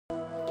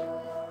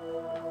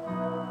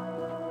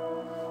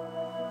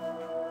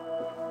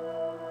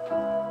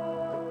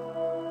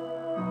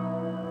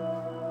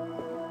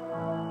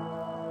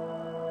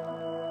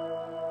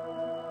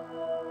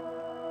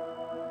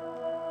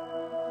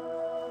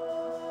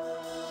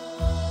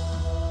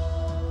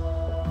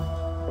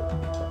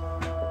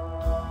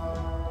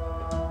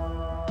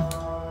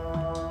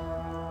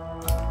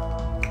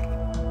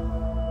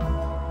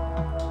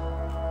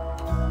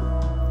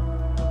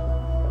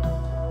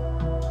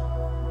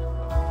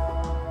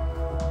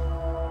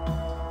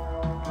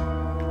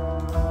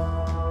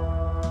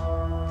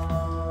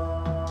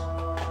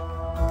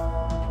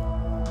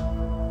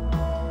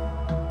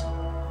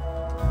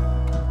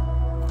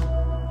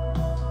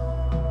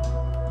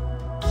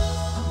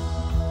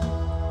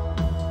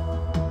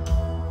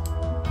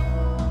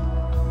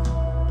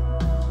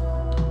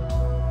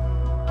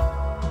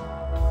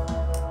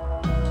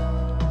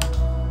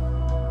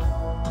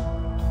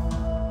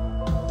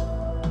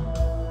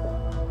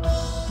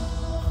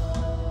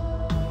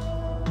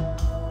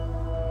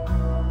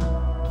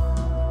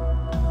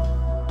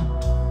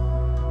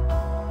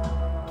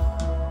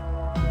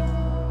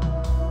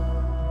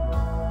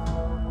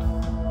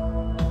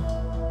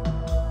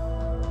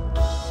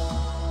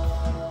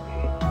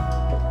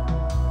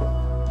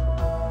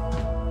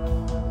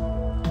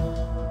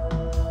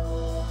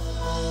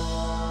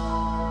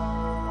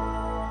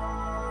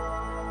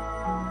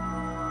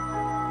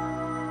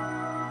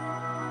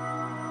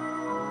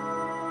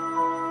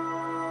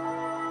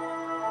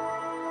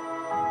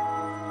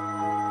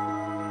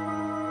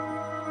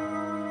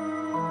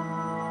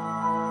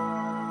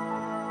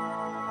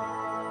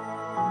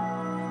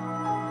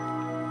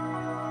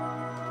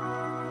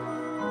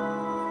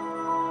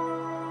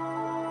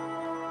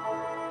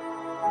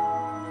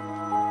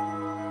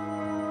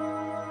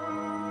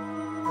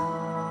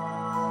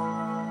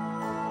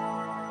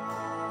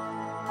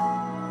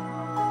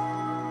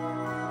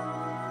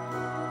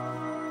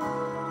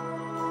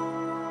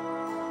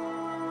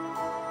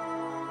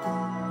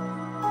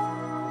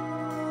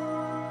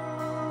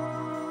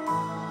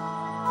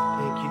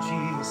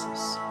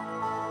Jesus.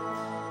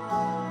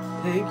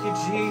 Thank you,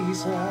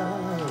 Jesus.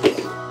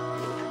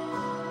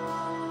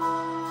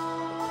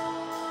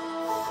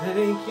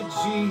 Thank you,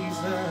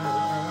 Jesus.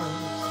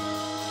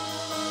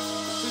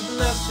 We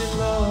bless you,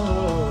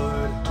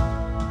 Lord.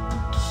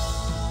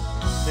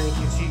 Thank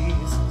you,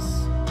 Jesus.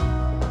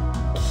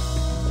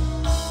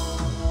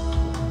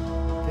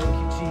 Thank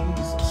you,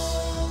 Jesus.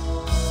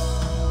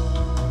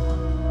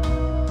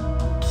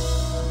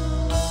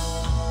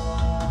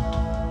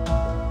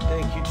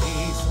 Thank you,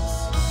 Jesus.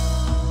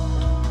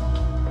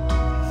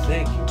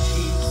 Thank you,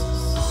 Jesus.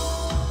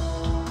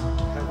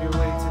 Have your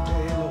way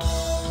today, Lord.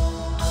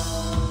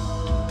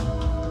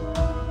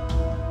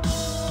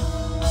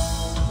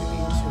 We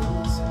need you in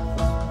this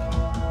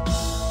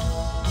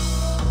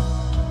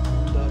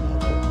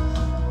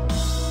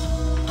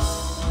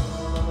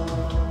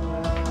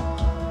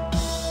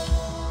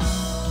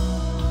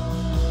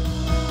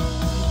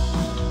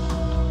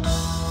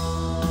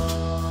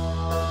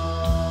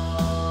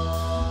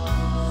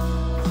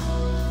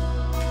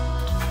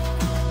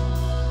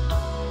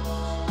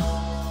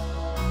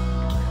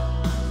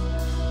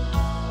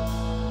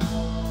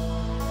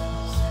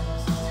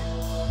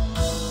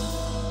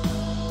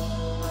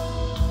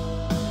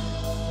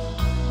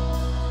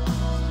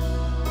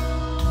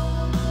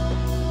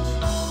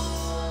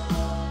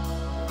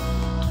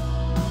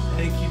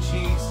Thank you,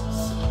 Jesus.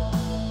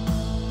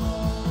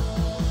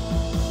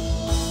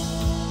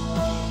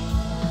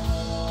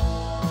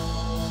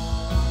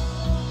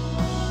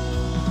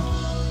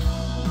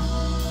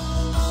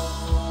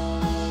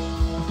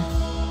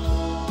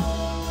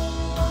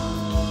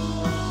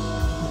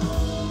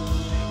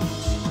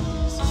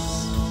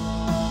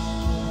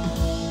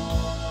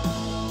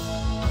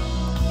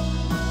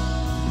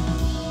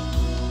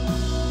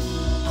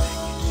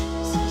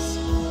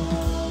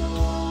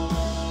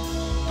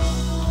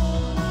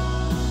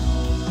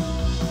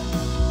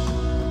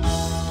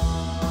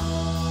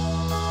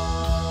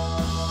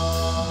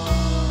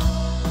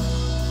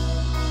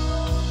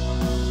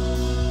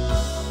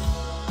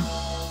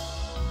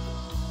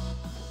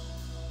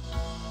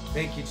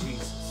 Thank you,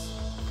 Jesus.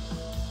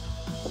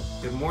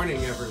 Good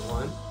morning,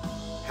 everyone.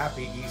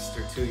 Happy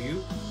Easter to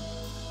you.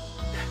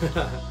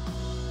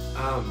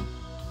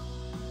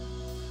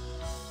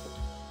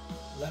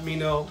 Let me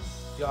know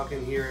if y'all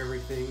can hear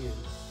everything and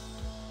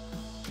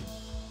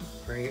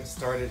bring it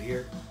started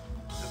here.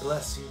 I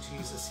bless you,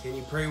 Jesus. Can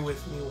you pray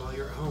with me while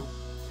you're at home?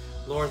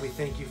 Lord, we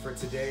thank you for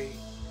today.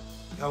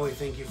 God, we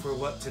thank you for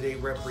what today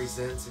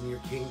represents in your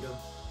kingdom.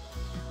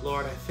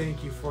 Lord, I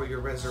thank you for your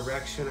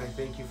resurrection. I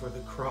thank you for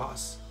the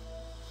cross.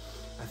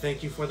 I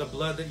thank you for the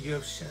blood that you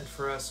have shed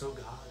for us, oh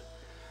God.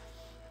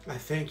 I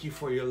thank you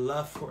for your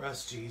love for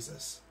us,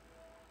 Jesus.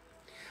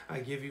 I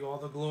give you all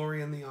the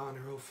glory and the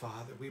honor, oh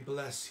Father. We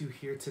bless you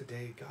here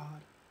today, God.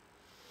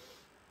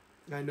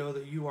 I know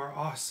that you are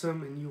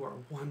awesome and you are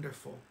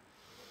wonderful.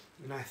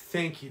 And I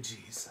thank you,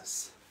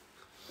 Jesus.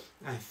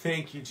 I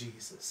thank you,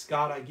 Jesus.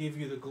 God, I give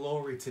you the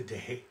glory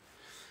today.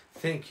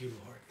 Thank you,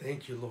 Lord.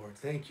 Thank you, Lord.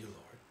 Thank you, Lord.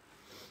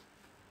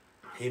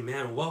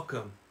 Amen.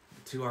 Welcome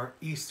to our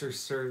Easter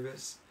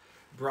service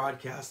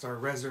broadcast, our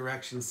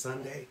Resurrection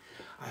Sunday.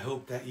 I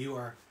hope that you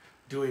are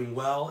doing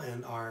well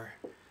and are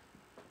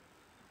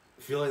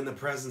feeling the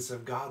presence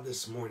of God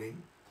this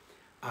morning.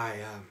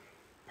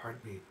 Pardon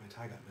me, my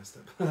tie got messed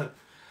up.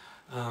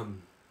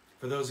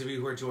 For those of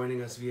you who are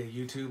joining us via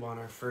YouTube on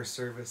our first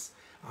service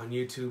on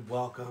YouTube,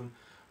 welcome.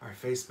 Our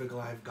Facebook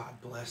Live,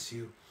 God bless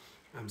you.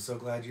 I'm so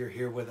glad you're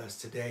here with us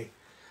today.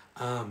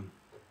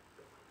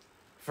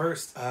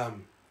 First, I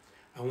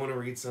want to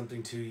read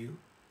something to you.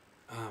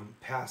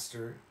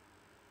 Pastor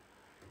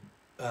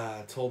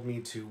told me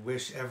to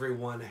wish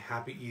everyone a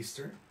happy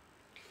Easter.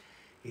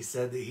 He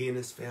said that he and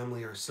his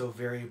family are so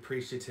very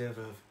appreciative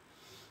of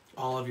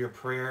all of your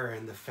prayer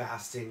and the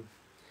fasting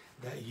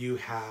that you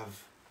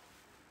have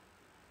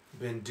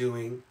been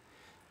doing,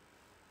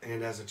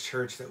 and as a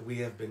church that we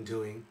have been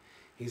doing.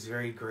 He's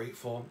very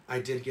grateful. I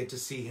did get to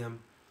see him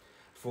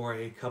for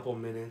a couple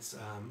minutes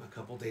a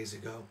couple days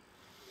ago.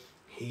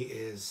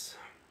 He's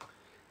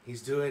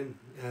doing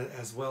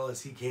as well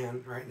as he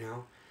can right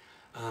now.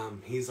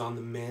 He's on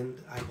the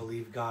mend. I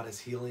believe God is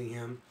healing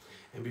him.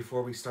 And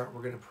before we start,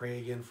 we're going to pray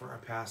again for our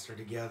pastor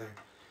together.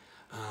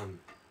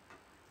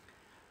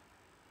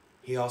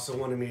 He also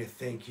wanted me to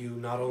thank you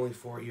not only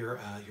for your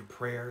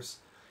prayers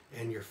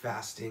and your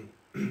fasting,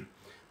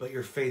 but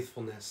your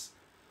faithfulness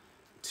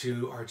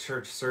to our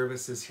church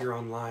services here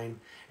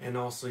online, and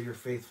also your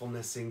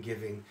faithfulness in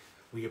giving.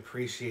 We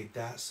appreciate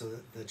that so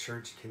that the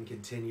church can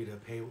continue to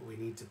pay what we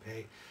need to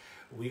pay.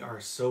 We are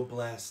so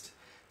blessed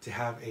to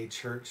have a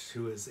church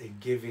who is a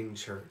giving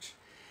church.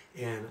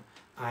 And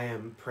I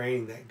am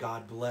praying that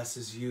God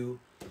blesses you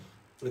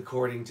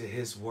according to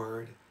his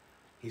word.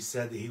 He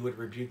said that he would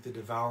rebuke the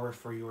devourer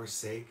for your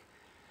sake.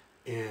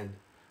 And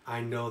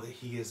I know that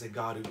he is a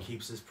God who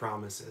keeps his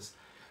promises.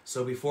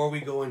 So before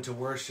we go into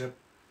worship,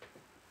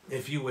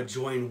 if you would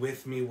join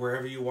with me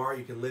wherever you are,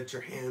 you can lift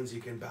your hands,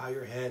 you can bow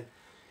your head.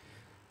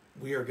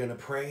 We are going to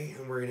pray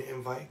and we're going to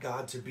invite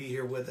God to be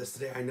here with us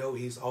today. I know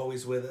he's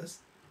always with us.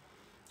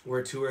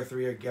 Where 2 or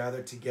 3 are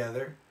gathered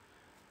together,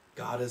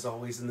 God is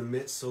always in the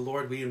midst. So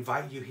Lord, we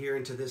invite you here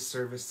into this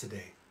service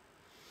today.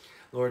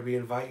 Lord, we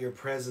invite your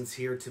presence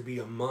here to be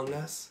among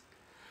us.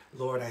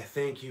 Lord, I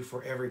thank you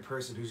for every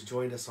person who's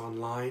joined us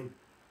online.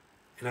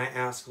 And I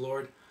ask,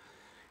 Lord,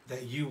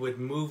 that you would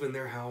move in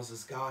their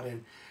houses, God,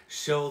 and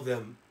show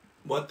them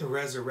what the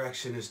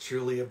resurrection is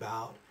truly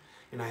about.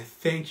 And I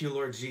thank you,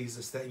 Lord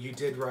Jesus, that you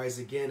did rise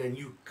again and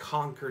you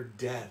conquered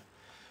death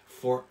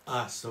for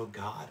us, oh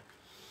God.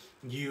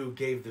 You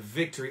gave the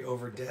victory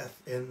over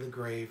death and the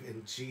grave.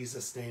 In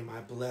Jesus' name,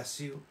 I bless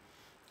you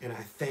and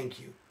I thank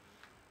you.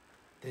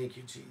 Thank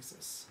you,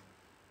 Jesus.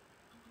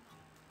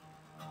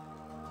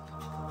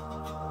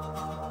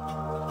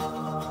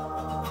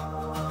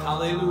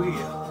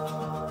 Hallelujah.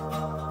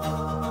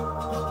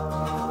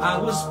 I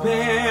was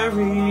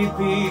buried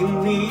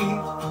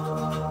beneath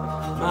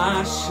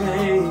my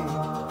shame.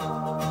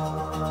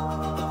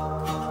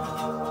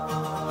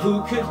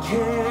 Who could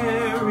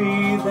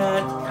carry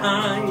that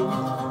kind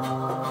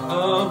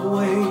of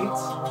weight?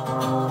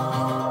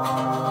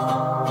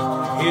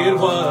 It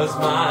was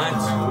my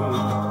tomb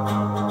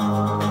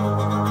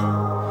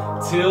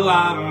till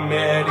I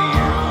met you.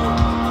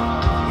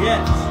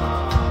 Yes,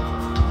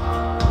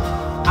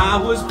 I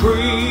was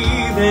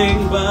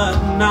breathing but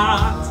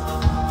not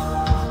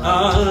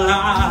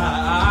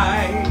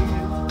alive.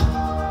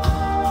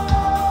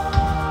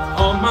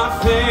 All my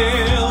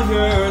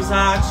failures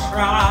I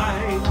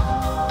tried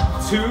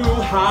to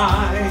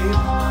hide.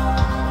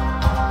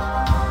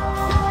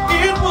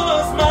 It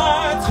was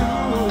my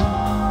tomb,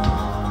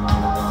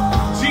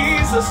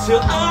 Jesus,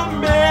 till I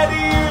met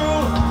you.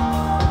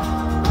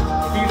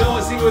 If you know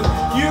it, sing with me.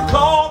 You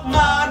called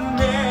my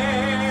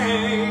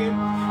name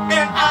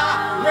and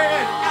I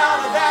ran out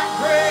of that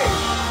grave,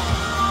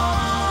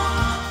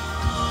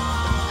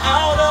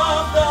 out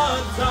of the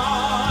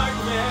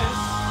darkness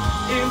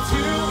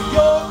into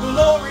your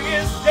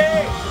glorious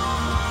day.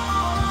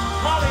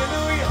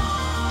 Hallelujah.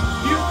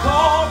 You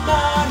called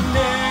my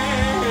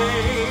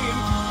name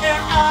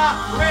and I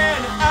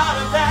ran out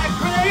of that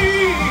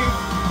grave.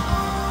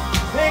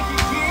 Thank you,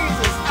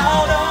 Jesus.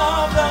 Out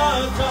of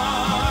the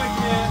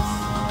darkness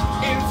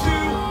into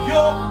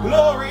your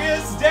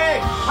glorious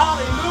day.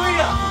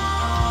 Hallelujah.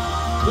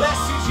 Bless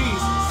you,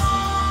 Jesus.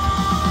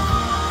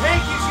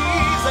 Thank you,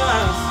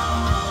 Jesus.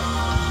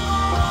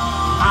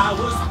 I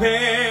was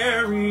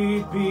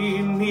buried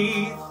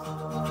beneath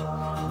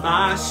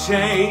my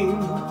shame.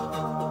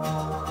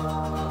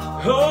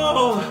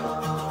 Oh,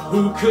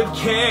 who could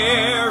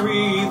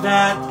carry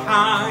that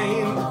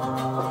kind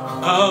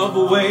of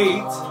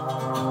weight?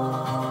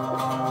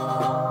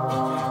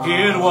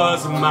 It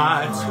was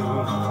my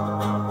tomb,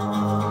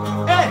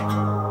 hey,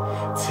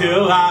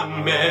 till I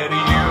met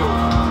you.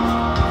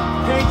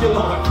 Thank you,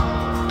 Lord.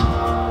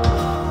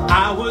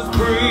 I was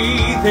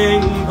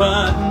breathing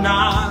but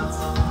not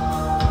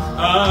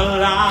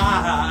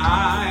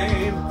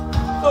alive.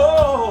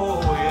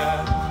 Oh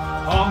yeah,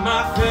 all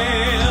my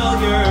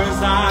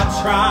failures I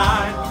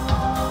tried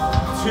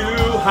to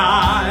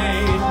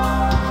hide.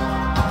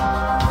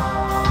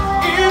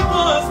 It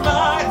was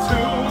my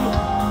tomb,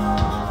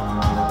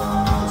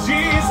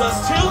 Jesus,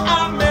 till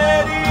I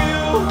met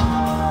you.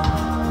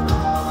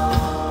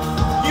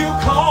 You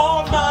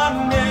called my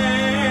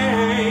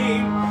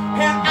name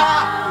and I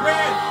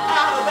ran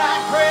out of that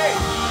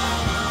grave,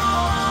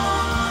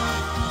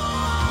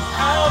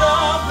 out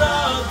of the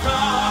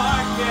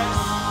darkness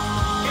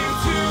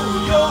into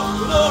your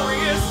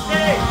glorious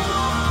day.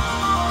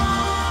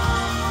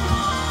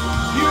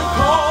 You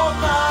called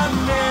my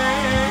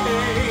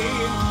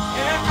name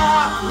and I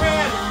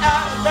ran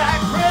out of that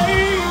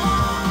grave,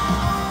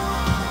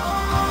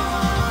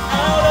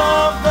 out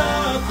of the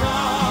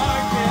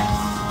darkness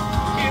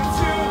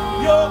into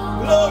your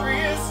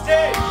glorious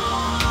day.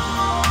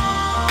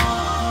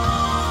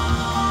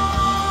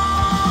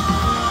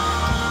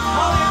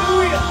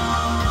 Hallelujah.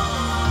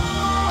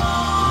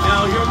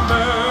 Now your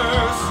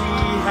mercy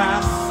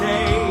has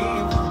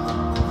saved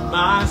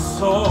my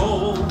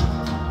soul.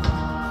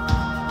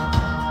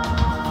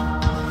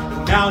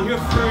 Now your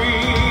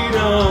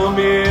freedom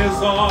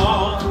is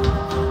all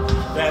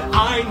that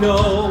I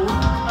know.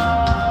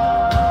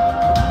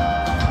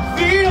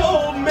 The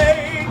old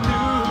made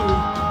new,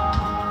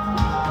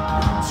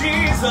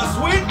 Jesus,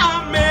 when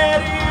I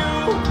met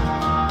you,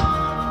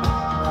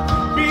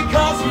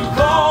 because you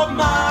called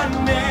my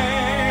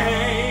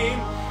name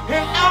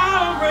and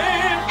I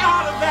ran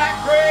out of that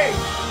grave,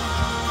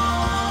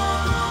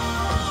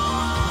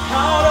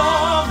 out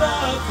of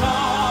the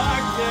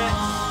darkness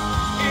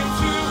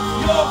into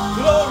your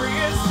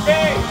glorious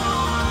day.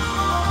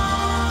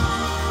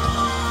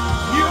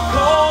 You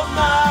called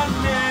my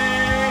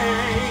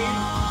name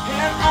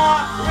and I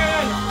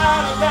ran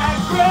out of that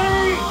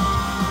grave,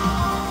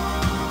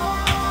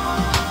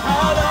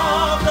 out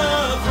of the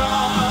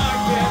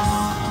darkness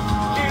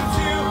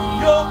into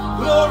your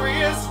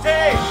glorious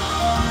day.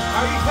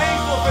 Are you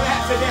thankful for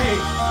that today?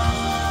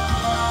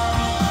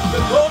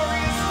 The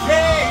glorious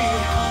day.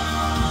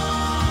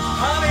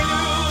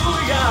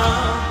 Hallelujah.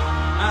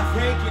 I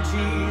thank you,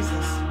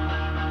 Jesus.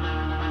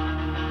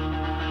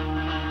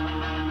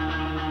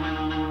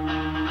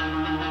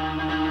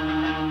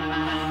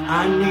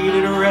 I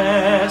needed a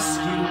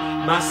rescue.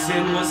 My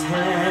sin was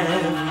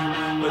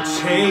heavy, but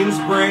chains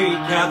break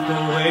at the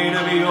weight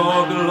of your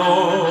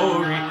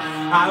glory.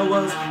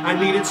 I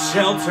needed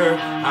shelter.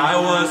 I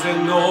was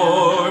an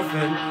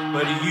orphan,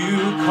 but you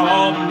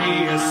called me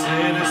a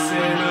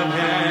citizen of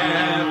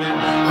heaven.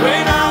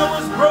 When I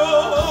was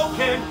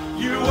broken,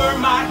 you were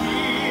my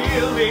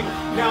healing.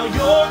 Now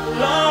your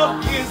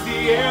love is the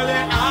air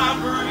that I'm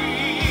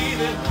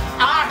breathing.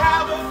 I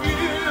have a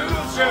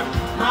future.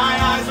 My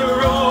eyes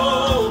are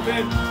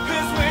open,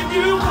 'cause when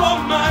you call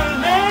my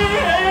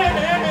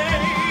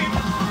name,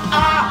 I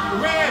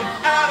ran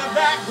out of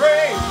that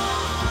grave.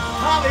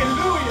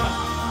 Hallelujah.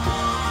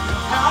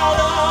 Out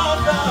of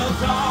the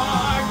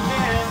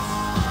darkness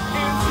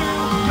into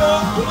your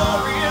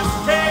glorious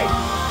day.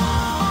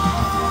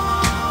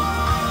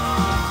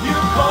 You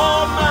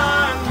called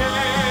my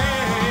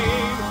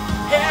name,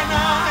 and I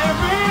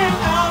ran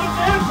out of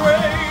that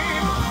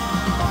grave.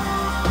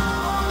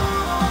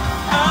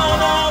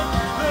 Out of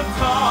the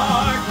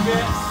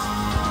darkness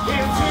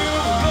into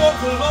your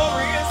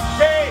glorious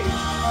day.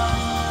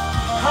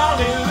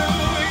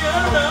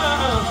 Hallelujah.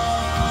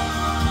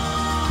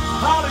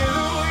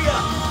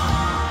 Hallelujah.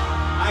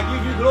 I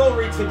give you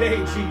glory today,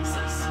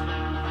 Jesus.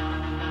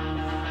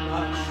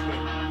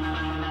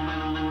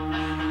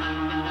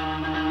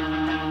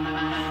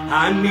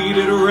 I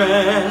needed a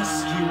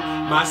rescue.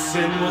 My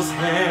sin was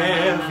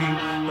heavy,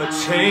 but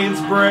chains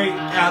break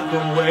at the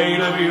weight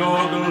of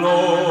your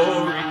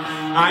glory.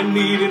 I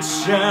needed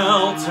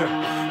shelter.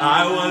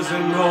 I was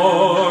an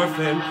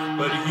orphan,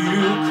 but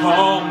you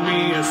called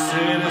me a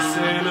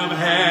citizen of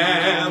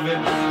heaven.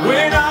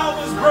 When I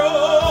was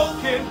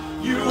broken,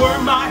 you were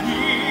my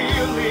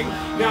healing.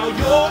 Now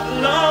your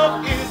love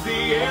is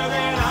the air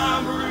that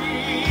I'm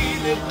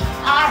breathing.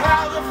 I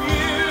have a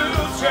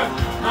future.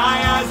 My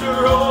eyes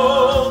are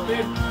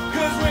open,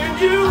 'cause when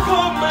you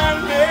call my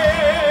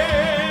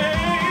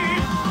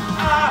name,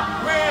 I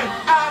ran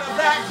out of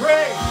that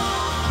grave.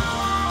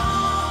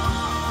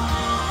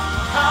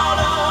 Out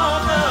of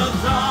the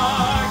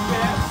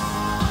darkness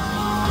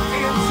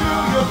into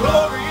your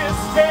glorious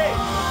day.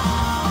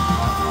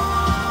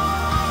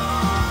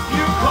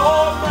 You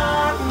called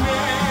my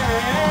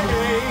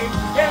name,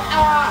 and I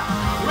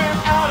ran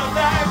out of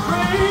that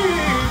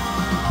grave.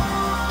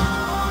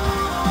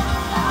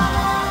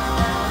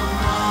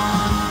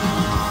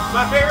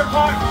 My favorite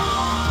part.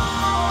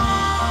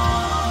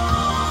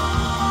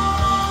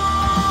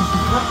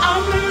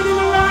 I'm living in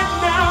the right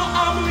now.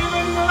 I'm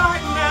living in the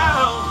right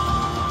now.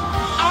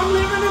 I'm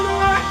living in the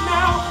light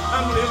now.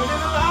 I'm living in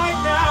the light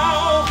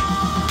now.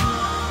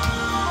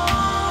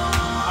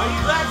 Are you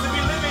glad to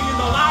be living in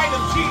the light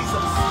of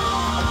Jesus?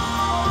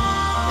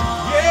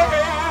 Yeah.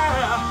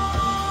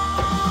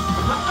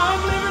 I'm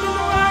living in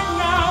the light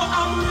now.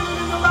 I'm living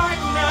in the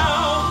light now.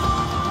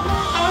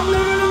 I'm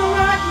living in the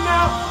light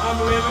now. I'm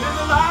living in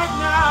the light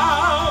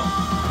now.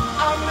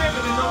 I'm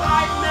living in the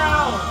light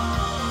now.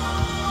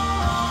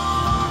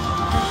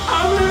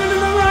 I'm living in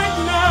the light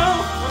now.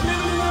 I'm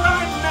living in the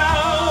light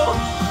now.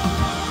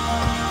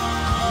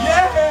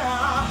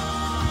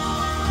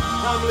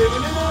 I'm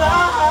living in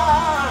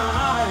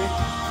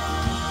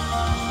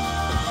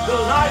the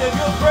light of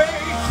your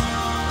grace,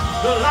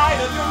 the light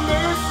of your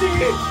mercy,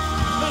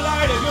 the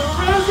light of your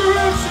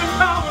resurrection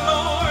power,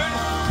 Lord.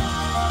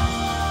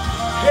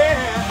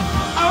 Yeah,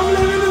 I'm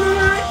living in the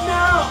light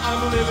now.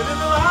 I'm living in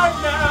the light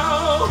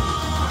now.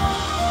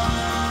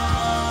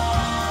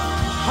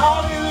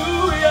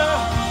 Hallelujah.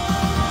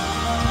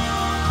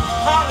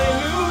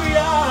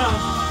 Hallelujah.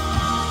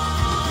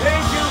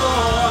 Thank you,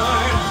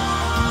 Lord.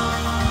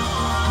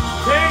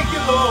 Thank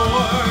you,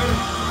 Lord.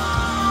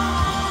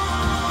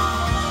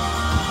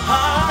 I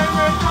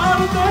ran out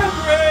of that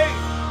grave.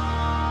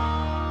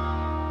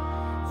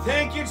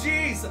 Thank you,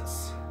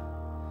 Jesus.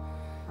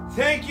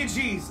 Thank you,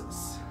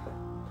 Jesus.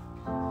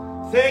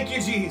 Thank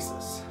you,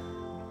 Jesus.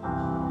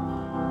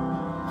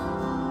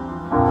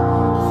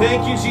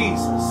 Thank you,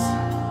 Jesus.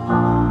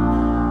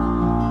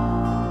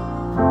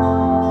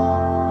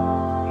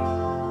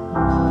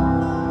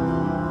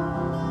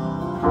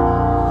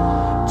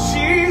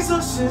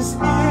 Jesus is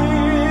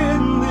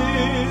in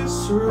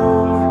this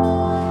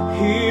room,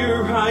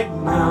 here right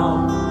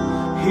now,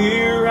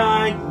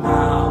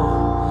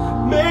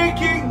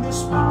 making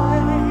this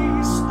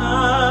place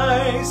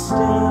I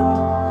stand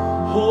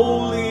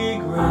holy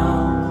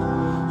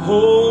ground,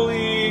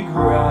 holy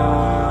ground.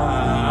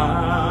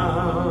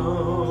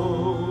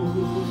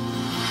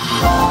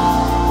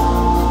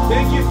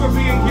 Thank you for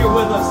being here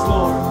with us,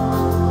 Lord.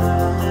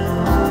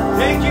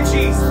 Thank you,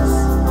 Jesus.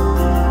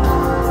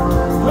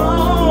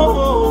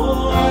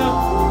 Oh,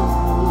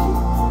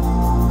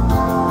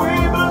 we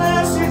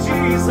bless you,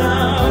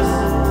 Jesus.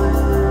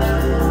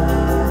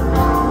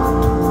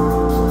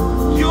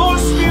 Your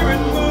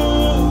spirit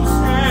moves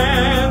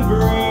and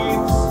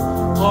breathes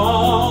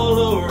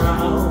all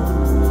around,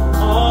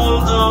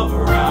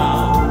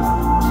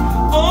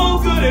 all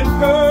good and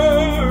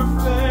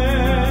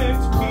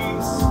perfect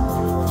peace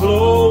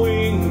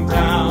flowing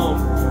down,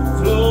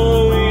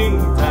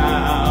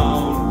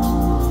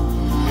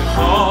 and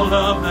all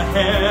of the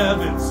heaven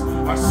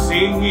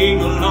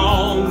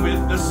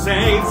the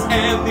saints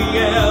and the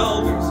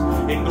elders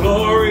in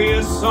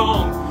glorious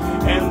song,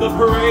 and the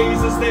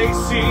praises they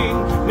sing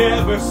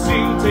never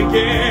seem to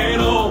get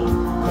old.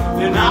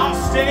 Then I'll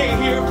stay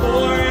here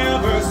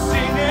forever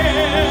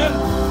singing,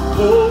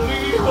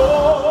 holy,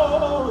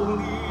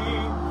 holy,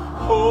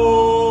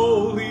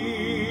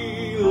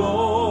 holy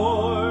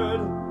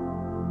Lord,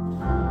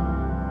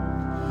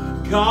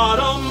 God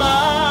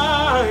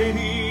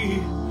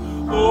Almighty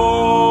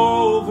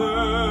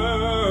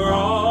over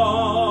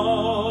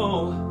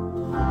all.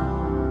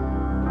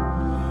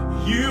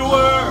 You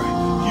were,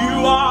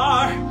 you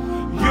are,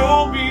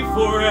 you'll be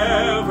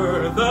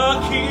forever the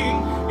King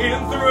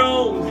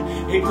enthroned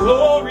in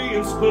glory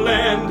and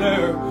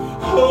splendor.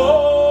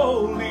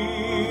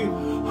 Holy,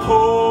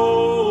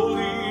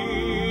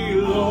 holy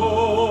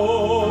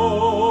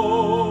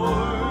Lord.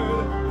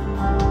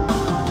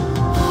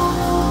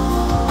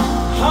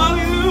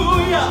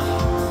 Hallelujah.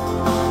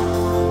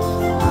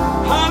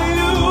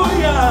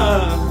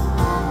 Hallelujah.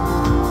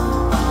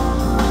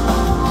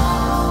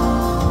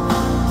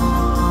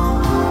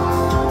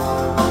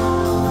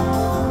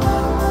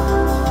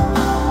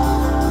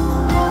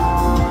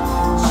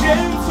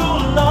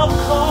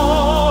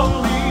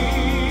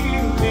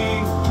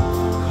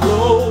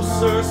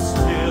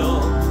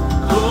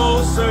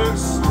 Closer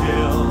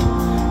still,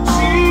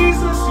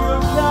 Jesus,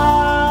 you're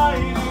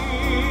guiding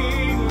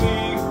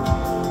me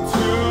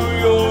to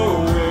your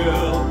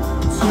will,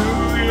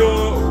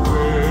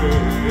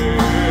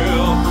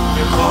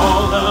 and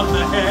all of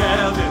the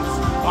heavens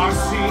are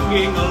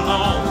singing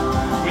along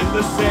with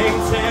the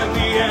saints and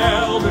the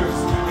elders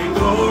in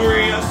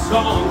glorious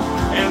song,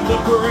 and the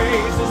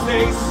praises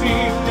they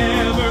sing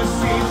never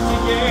seem to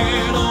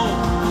get old.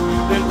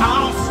 Then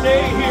I'll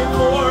stay here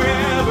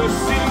forever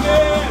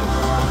singing,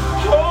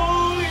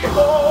 holy,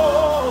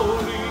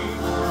 holy,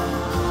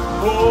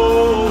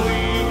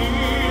 holy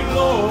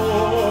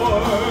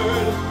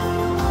Lord,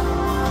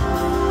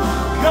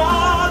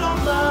 God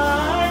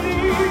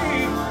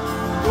Almighty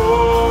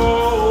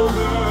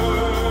over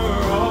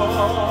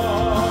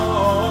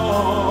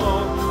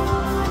all.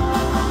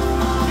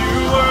 You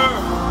were,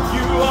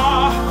 you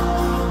are,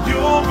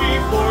 you'll be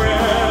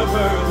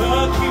forever the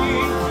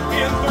King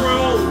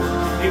enthroned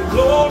in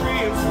glory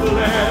and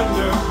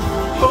splendor.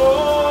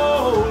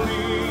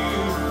 Holy,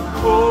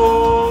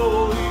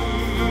 holy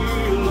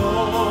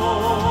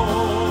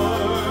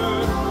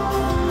Lord.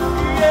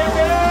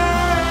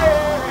 Yeah.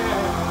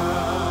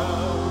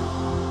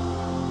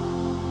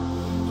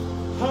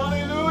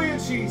 Hallelujah,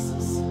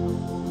 Jesus.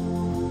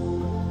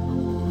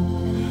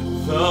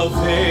 The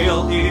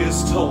veil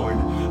is torn,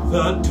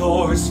 the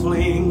doors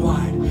fling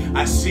wide.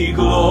 I see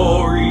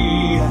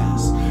glory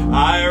as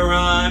I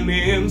run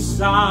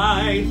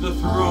inside the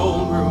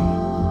throne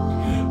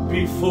room.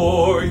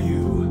 Before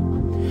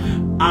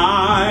you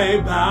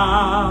I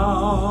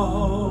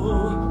bow.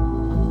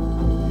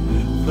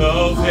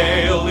 The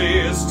veil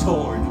is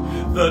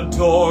torn, the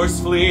doors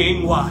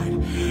fling wide.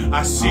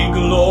 I see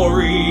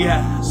glory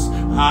as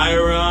I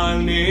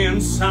run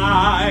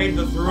inside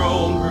the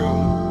throne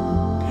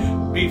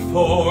room.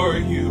 Before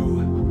you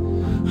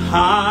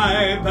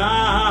I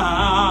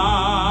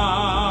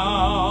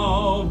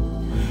bow.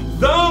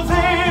 The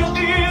veil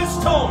is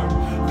torn,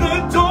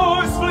 the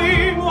doors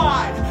fling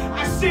wide.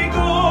 I see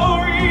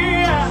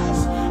glory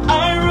as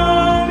I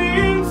run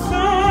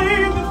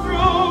inside the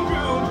throne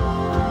room.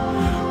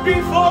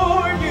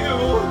 Before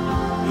you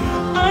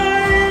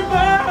I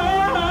bow.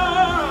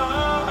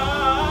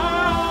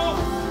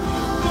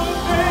 The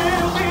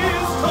veil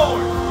is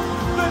torn,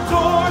 the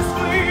doors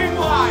fling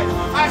wide.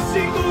 I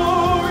see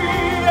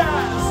glory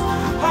as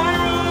I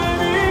run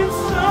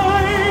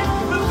inside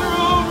the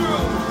throne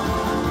room.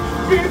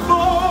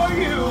 Before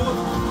you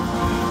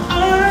I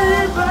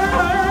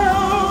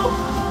bow.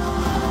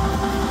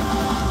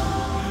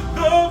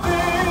 The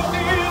veil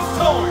is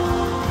torn,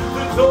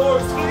 the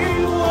doors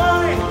fling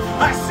wide.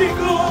 I see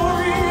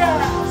glory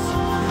as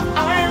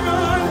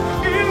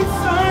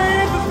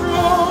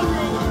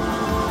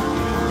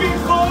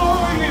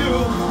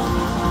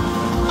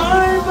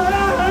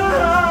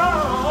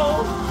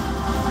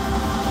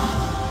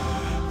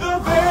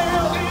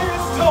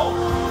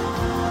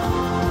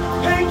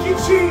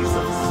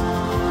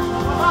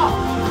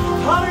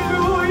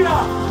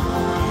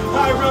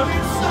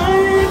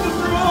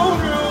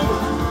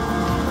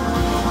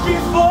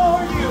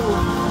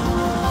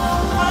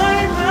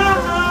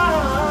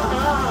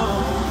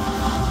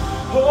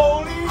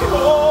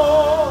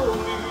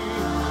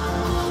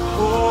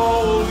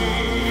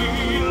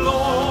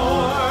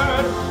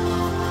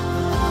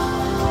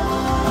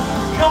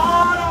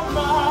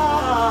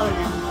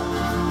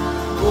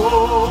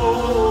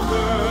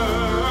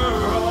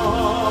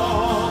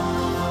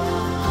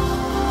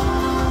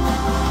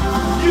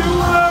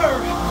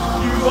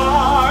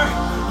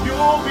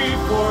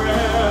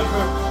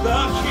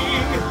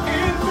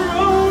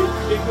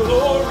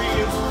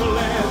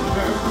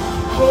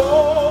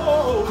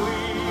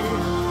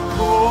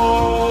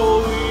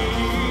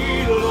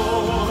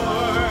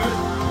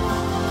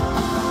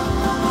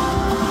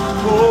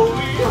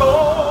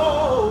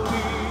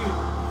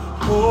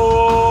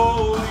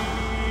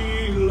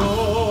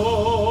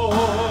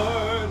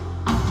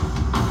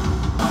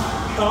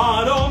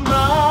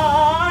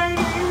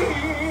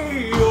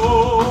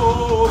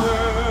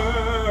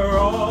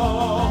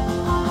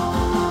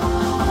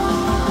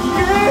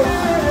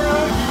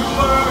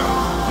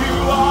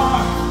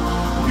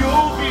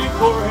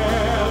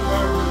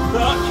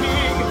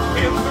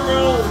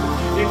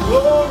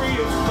glory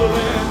and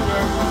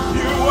splendor.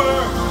 You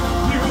were,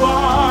 you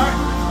are,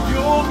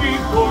 you'll be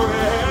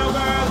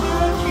forever the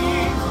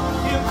King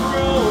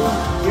enthroned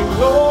in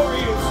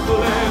glory and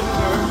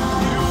splendor.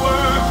 You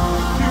were,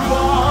 you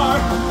are,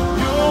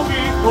 you'll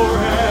be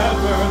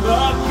forever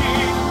the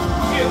King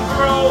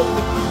enthroned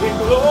in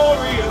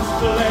glory and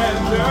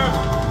splendor.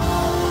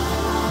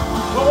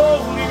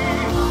 Holy,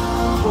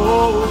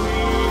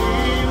 holy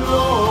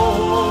Lord.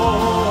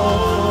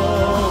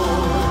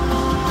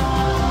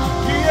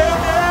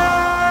 Yeah.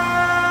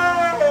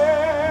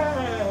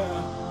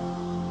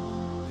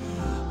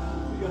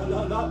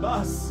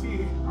 Yalalabasi.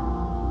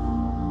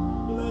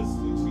 Bless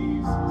you,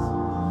 Jesus.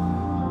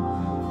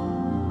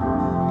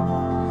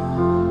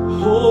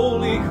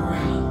 Holy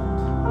ground,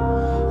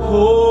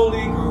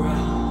 holy ground.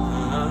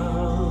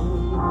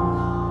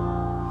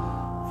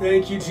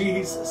 Thank you,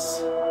 Jesus.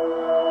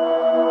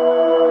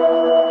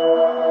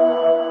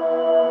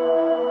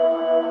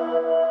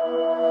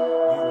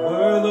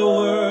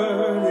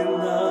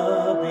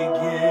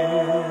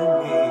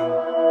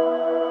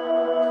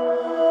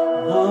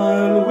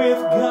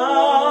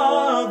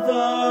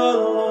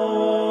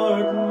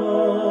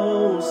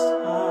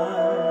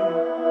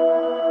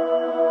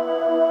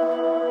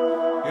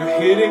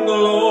 Hidden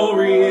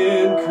glory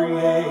in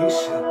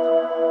creation,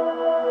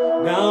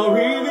 now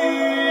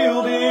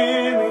revealed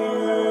in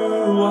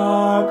you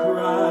are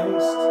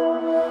Christ.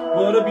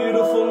 What a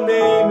beautiful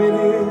name it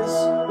is,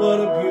 what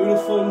a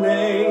beautiful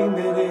name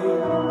it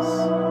is.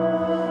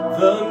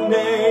 The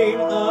name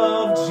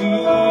of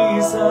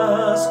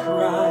Jesus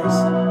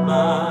Christ,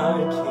 my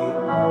King.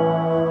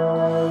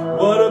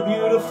 What a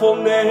beautiful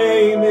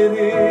name it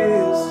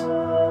is,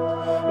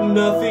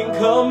 nothing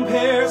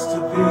compares to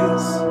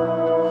this.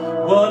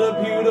 What a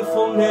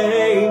beautiful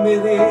name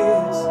it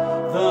is,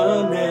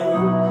 the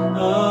name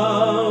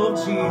of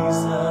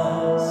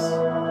Jesus.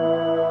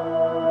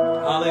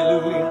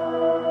 Hallelujah.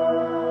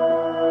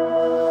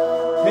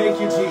 Thank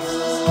you,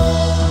 Jesus.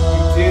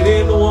 You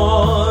didn't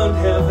want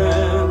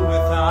heaven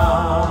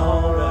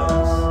without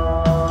us.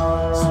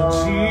 So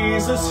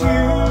Jesus,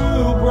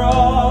 you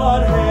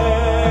brought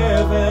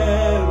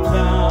heaven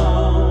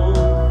down.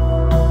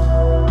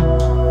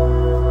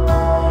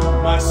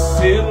 My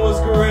sin was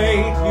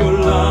great, your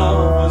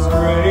love was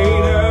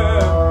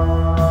greater.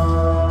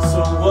 So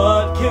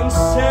what can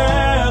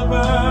separate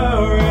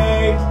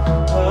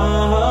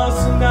us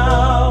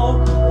now?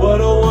 What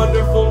a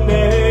wonderful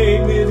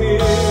name it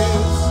is.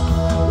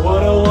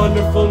 What a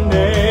wonderful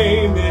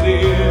name it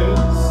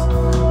is.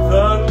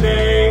 The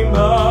name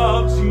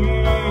of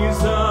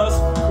Jesus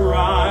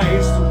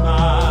Christ,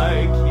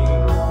 my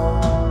King.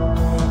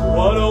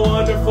 What a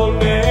wonderful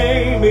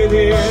name it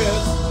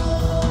is.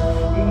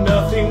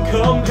 Nothing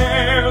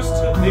compares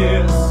to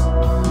this.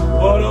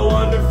 What a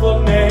wonderful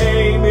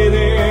name it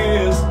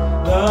is,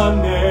 the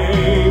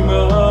name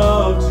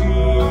of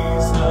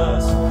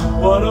Jesus.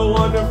 What a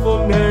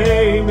wonderful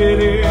name it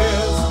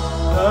is,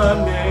 the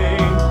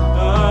name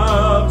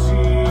of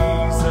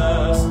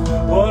Jesus.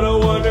 What a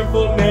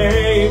wonderful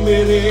name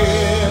it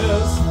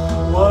is.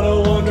 What a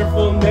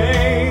wonderful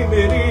name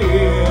it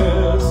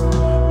is,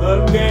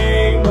 the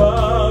name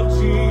of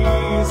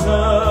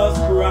Jesus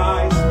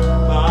Christ,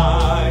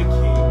 my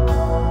King.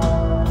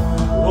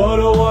 What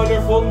a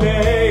wonderful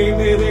name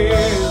it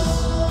is.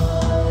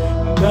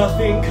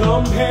 Nothing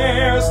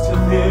compares to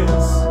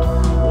this.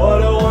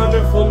 What a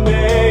wonderful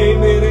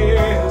name it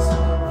is.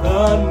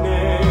 The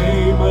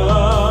name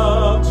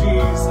of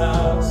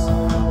Jesus.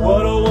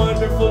 What a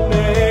wonderful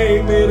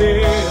name it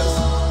is.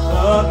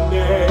 The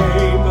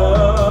name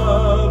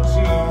of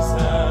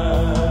Jesus.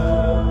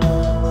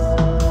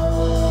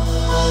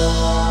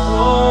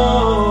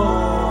 Oh.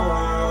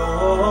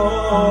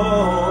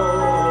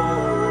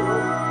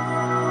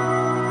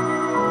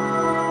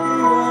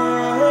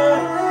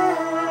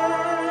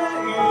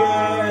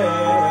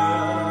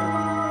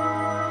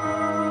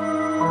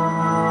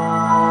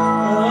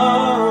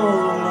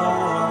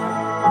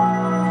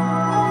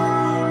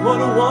 What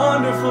a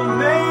wonderful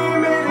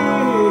name it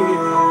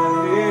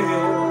is.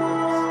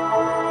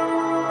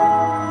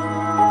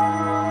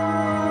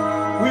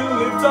 We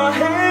lift our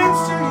hands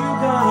to you,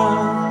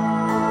 God.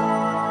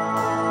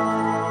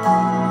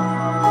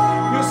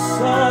 You're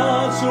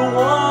such a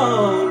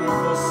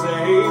wonderful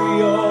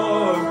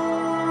Savior.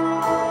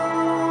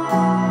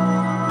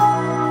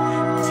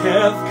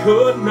 Death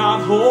could not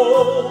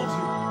hold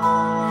you.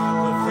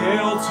 The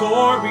veil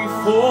tore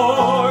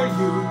before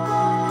you.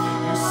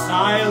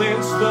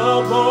 Silence the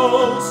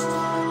boast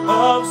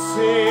of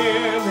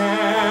sin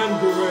and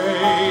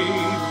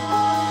grave.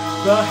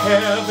 The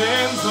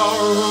heavens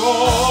are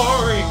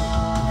roaring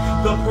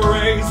the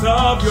praise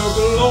of your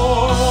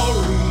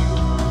glory.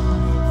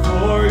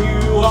 For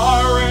you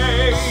are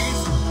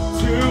raised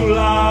to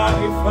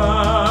life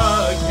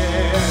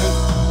again.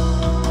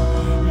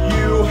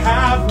 You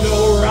have no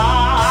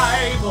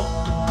rival.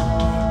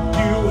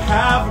 You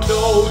have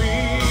no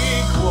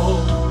equal.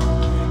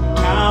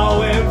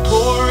 Now and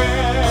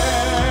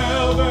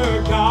forever,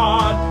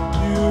 God,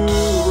 you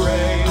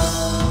reign.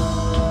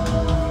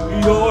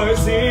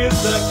 Yours is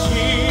the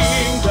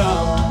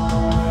kingdom.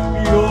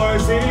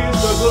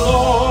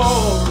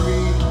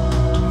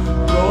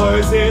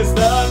 is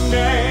the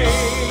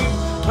name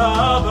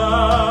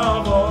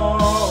above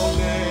all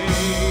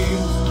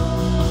names.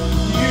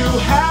 You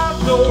have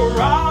no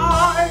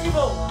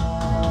rival.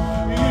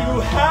 You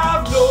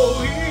have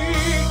no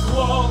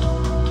equal.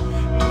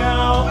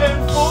 Now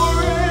and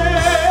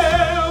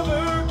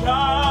forever,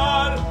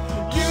 God,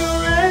 you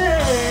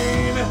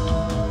reign.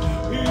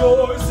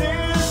 Yours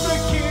is the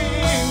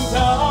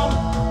kingdom.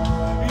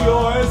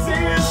 Yours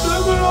is the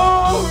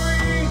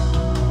glory.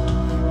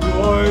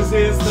 Yours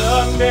is the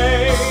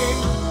name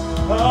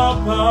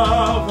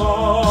above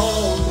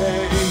all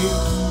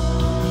names.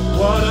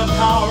 What a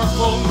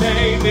powerful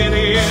name it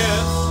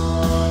is.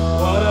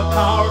 What a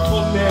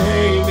powerful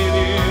name it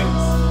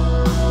is.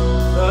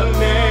 The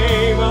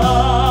name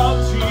of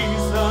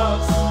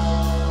Jesus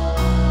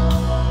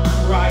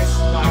Christ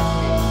my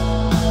King.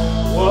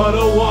 What a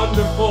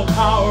wonderful,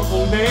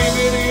 powerful name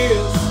it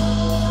is.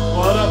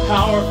 What a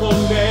powerful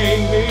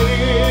name it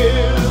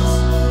is.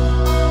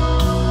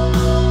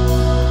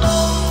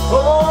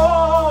 Oh,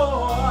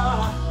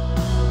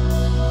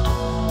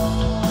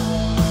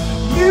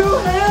 you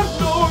have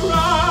no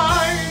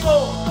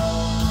rival.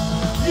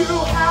 You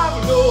have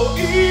no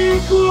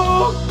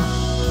equal.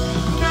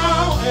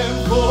 Now and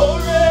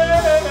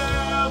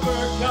forever,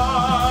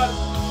 God,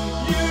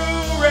 you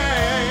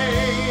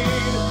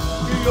reign.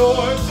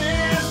 Yours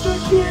is the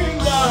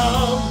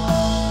kingdom.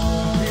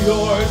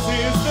 Yours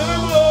is the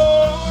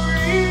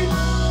glory.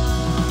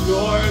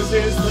 Yours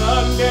is the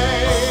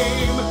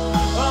name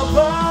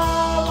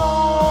above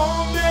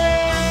all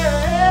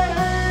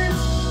names.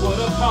 What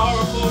a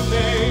powerful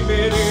name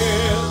it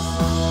is.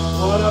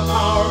 What a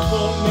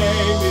powerful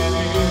name it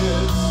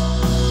is.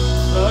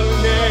 The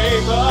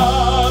name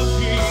of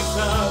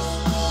Jesus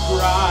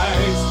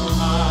Christ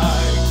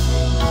my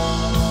King.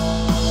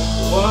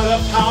 What a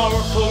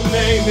powerful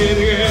name it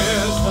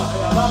is.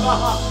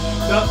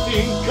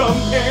 Nothing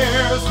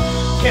compares,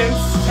 can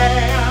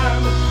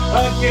stand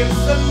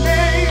against the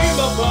name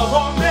above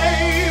all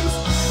names.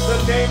 The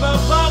name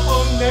above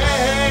all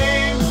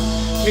names.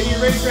 Can you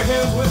raise your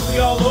hands with me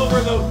all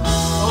over the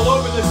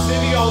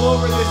city, all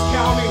over this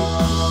county?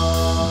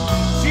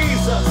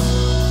 Jesus,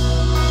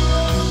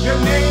 your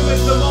name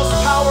is the most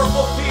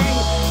powerful thing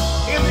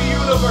in the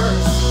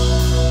universe.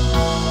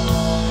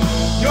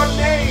 Your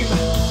name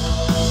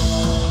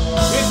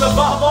is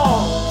above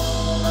all.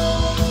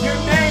 Your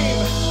name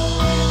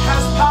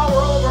has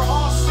power over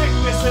all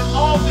sickness and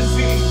all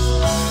disease.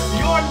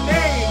 Your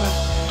name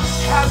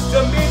has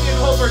dominion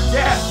over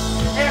death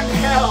and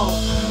hell.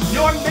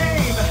 Your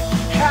name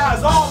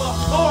has all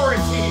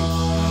authority,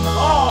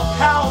 all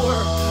power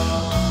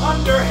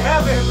under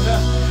heaven,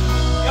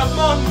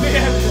 among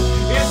men,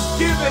 is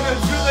given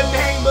unto the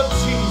name of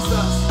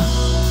Jesus.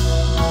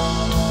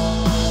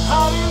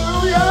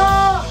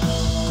 Hallelujah!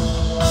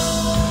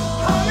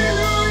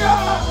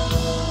 Hallelujah!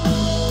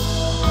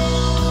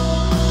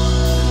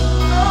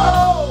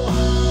 Oh!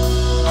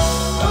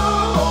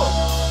 Oh!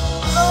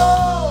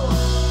 Oh!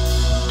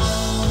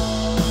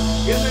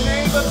 In the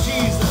name of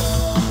Jesus.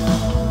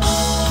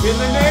 In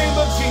the name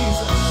of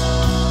Jesus.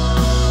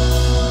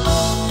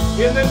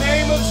 In the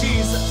name of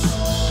Jesus.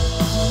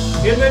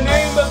 In the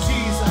name of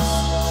Jesus.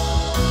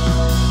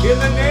 In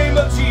the name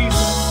of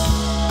Jesus.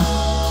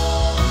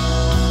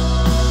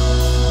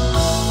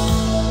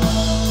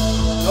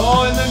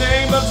 Oh, in the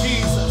name of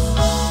Jesus.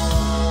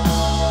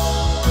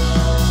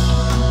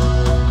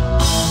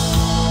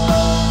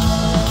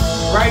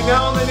 Right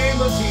now, in the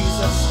name of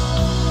Jesus,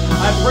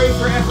 I pray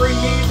for every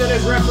need that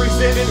is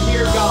represented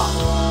here, God.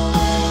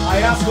 I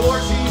ask,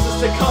 Lord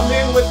Jesus, to come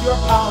in with your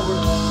power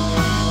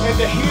and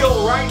to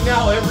heal right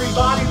now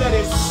everybody that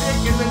is sick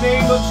in the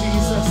name of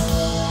Jesus.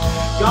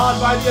 God,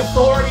 by the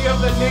authority of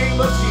the name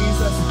of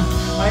Jesus,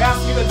 I ask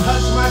you to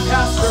touch my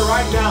pastor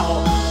right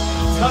now.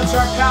 Touch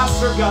our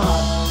pastor, God.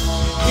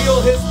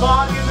 Heal his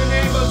body in the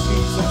name of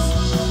Jesus.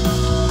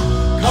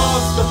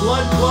 Cause the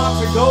blood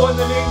clot to go in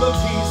the name of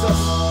Jesus.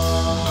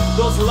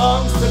 Those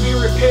lungs to be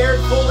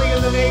repaired fully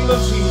in the name of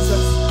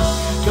Jesus.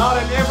 God,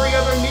 and every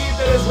other need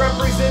that is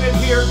represented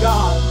here,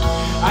 God,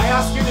 I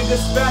ask you to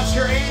dispatch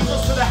your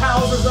angels to the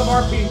houses of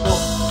our people.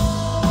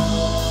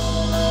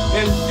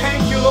 And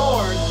thank you,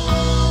 Lord,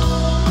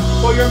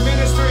 for your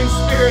ministering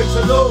spirit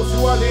to those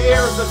who are the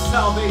heirs of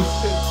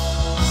salvation.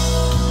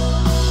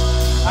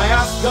 I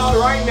ask God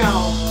right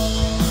now,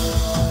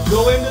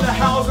 go into the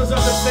houses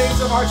of the saints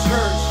of our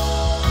church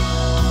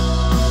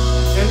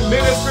and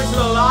minister to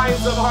the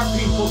lives of our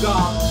people,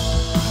 God.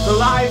 The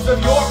lives of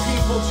your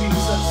people,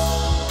 Jesus.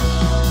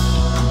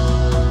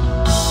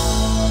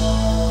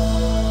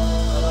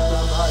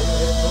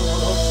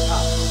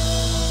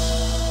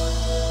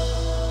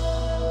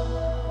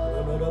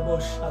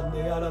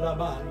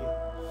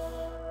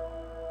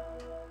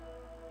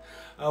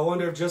 I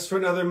wonder if just for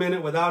another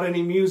minute, without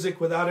any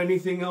music, without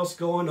anything else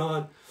going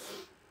on,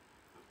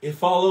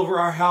 if all over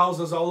our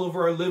houses, all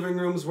over our living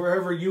rooms,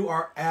 wherever you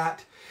are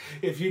at,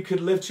 if you could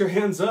lift your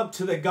hands up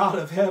to the God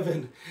of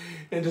heaven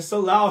and just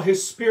allow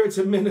his spirit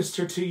to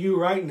minister to you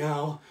right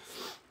now.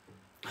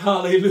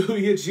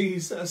 Hallelujah,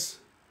 Jesus.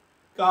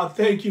 God,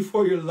 thank you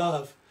for your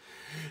love.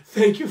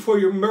 Thank you for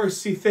your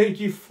mercy. Thank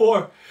you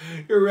for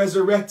your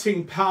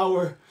resurrecting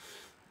power.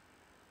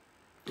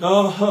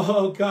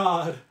 Oh,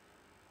 God.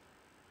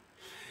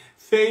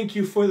 Thank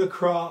you for the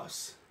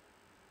cross.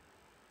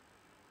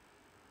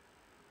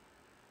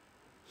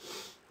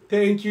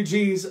 Thank you,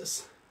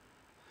 Jesus.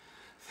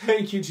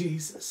 Thank you,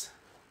 Jesus.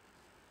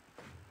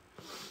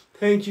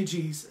 Thank you,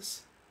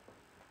 Jesus.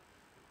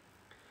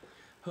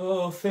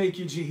 Oh, thank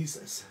you,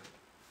 Jesus.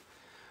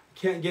 I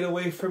can't get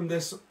away from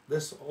this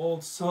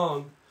old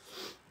song.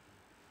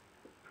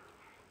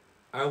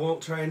 I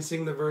won't try and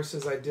sing the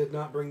verses. I did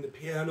not bring the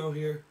piano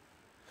here.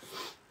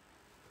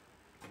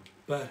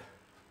 But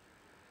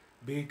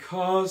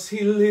because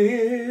he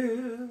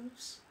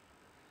lives,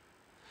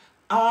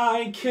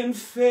 I can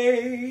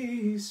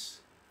face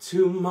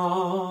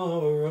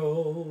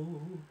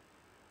tomorrow.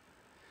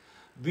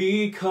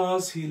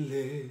 Because he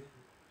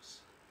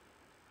lives,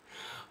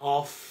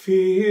 all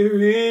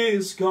fear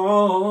is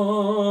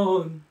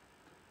gone.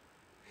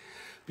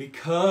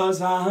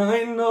 Because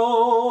I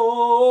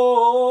know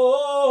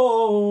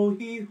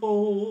he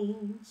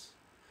holds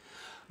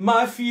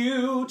my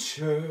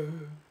future.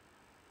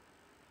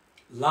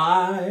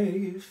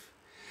 Life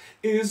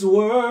is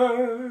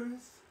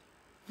worth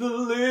the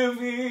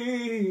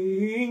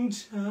living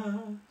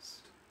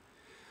just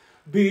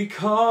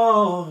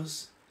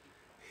because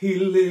he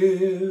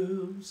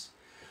lives.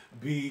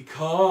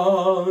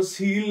 Because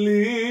he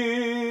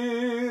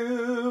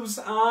lives,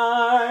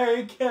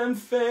 I can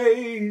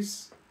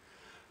face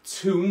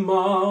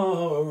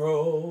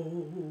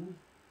tomorrow.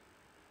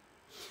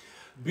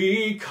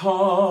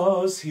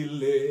 Because he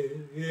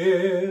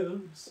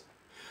lives,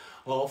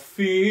 all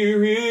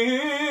fear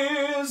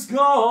is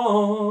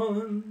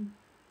gone.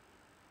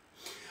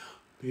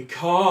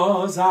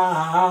 Because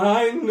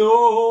I know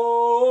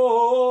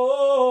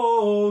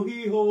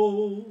he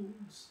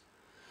holds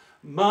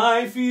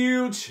my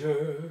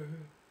future,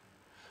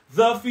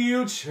 the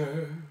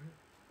future.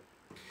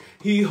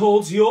 He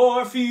holds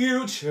your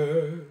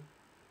future.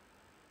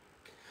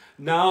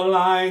 Now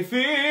life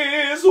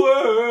is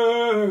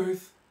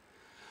worth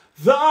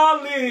the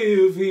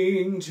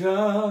living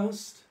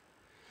just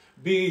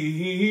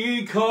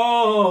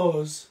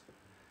because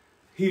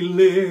he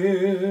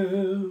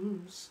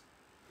lives.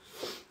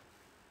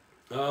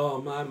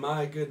 Oh,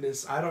 my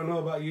goodness. I don't know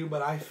about you,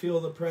 but I feel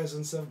the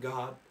presence of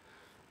God.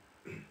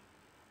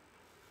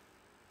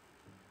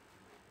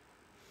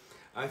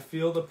 I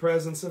feel the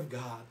presence of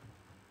God.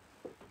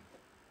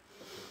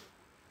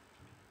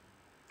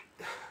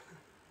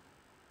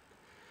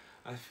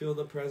 I feel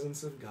the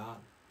presence of God.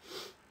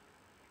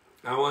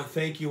 I want to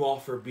thank you all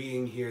for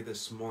being here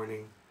this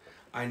morning.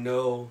 I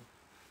know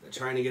that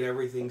trying to get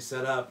everything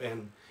set up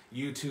and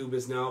YouTube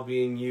is now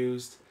being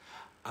used.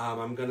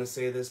 I'm going to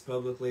say this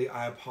publicly.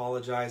 I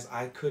apologize.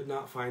 I could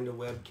not find a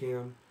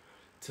webcam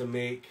to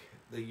make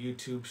the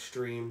YouTube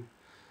stream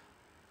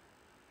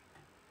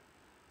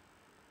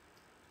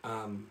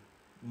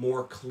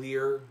more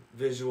clear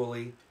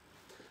visually.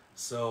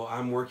 So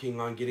I'm working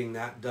on getting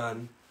that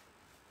done.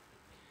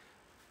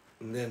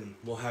 And then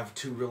we'll have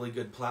 2 really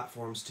good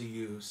platforms to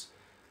use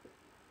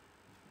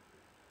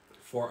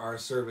for our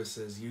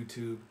services,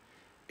 YouTube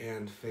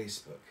and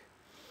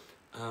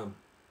Facebook.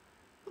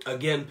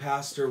 Again,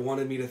 Pastor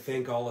wanted me to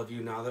thank all of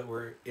you now that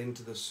we're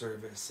into the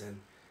service and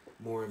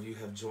more of you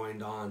have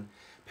joined on.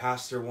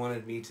 Pastor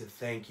wanted me to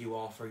thank you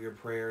all for your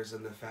prayers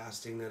and the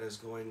fasting that is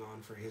going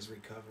on for his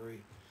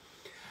recovery.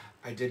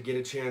 I did get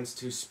a chance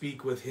to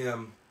speak with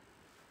him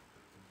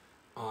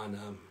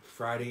on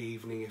Friday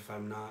evening, if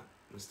I'm not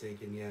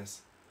mistaken,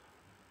 yes.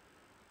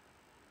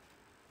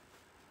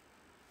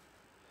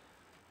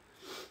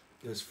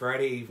 It was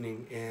Friday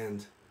evening,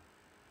 and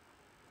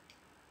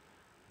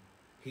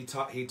he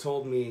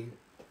told me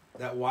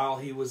that while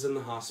he was in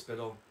the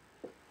hospital,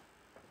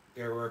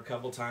 there were a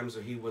couple times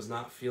where he was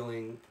not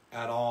feeling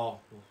at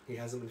all. Well, he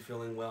hasn't been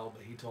feeling well,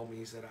 but he told me,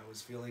 he said, I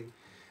was feeling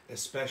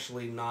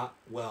especially not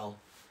well.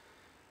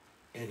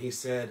 And he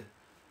said,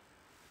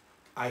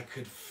 I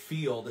could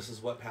feel, this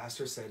is what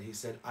Pastor said, he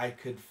said, I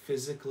could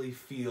physically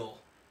feel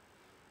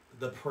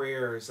the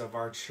prayers of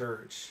our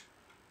church.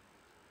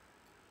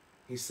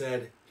 He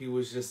said he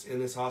was just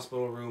in his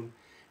hospital room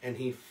and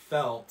he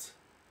felt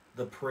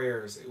the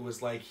prayers. It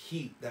was like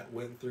heat that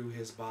went through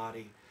his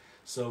body.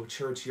 So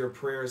church, your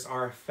prayers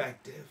are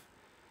effective.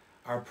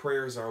 Our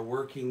prayers are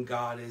working.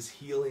 God is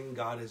healing.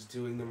 God is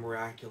doing the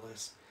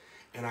miraculous.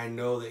 And I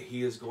know that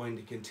he is going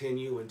to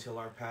continue until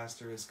our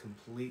pastor is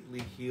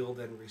completely healed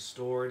and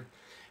restored.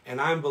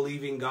 And I'm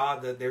believing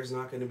God that there's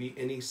not going to be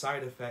any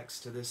side effects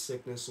to this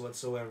sickness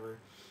whatsoever.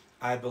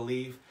 I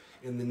believe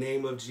in the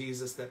name of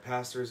Jesus that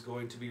pastor is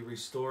going to be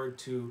restored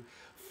to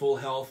full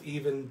health,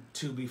 even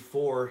to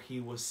before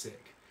he was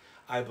sick.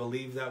 I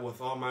believe that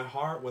with all my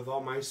heart, with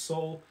all my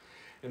soul,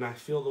 and I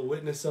feel the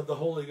witness of the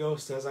Holy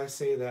Ghost as I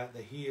say that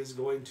he is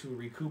going to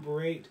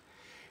recuperate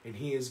and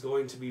he is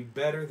going to be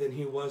better than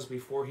he was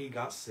before he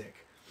got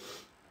sick.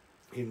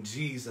 In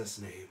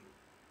Jesus' name,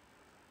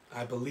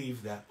 I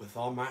believe that with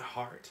all my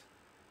heart.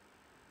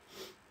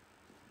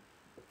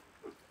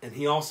 And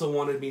he also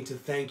wanted me to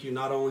thank you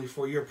not only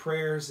for your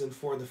prayers and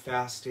for the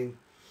fasting.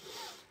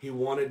 He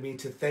wanted me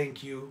to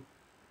thank you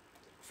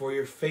for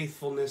your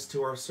faithfulness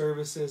to our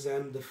services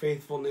and the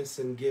faithfulness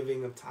in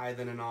giving of tithe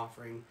and an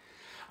offering.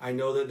 I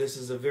know that this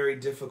is a very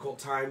difficult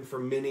time for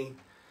many,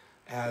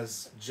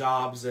 as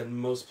jobs and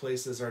most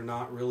places are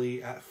not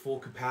really at full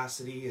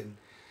capacity, and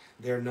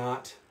they're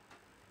not.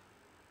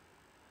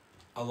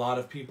 A lot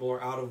of people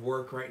are out of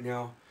work right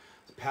now.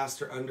 The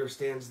pastor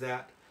understands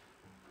that.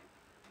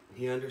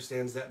 He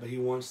understands that, but he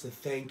wants to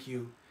thank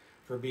you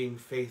for being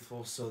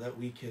faithful so that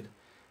we could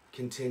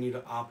continue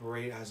to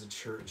operate as a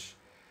church.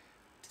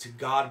 To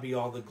God be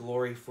all the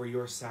glory for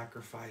your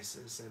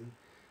sacrifices. And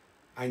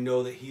I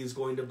know that he is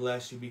going to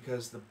bless you,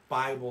 because the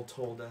Bible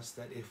told us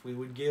that if we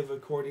would give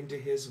according to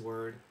his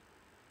word,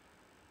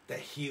 that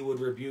he would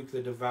rebuke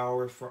the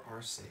devourer for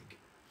our sake.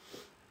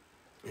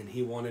 And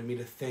he wanted me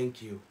to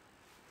thank you.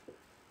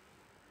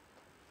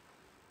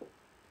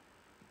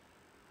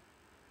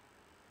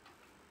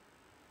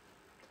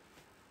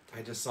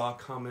 I just saw a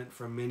comment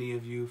from many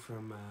of you,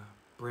 from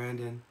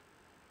Brandon.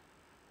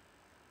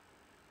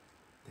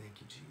 Thank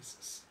you,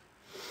 Jesus.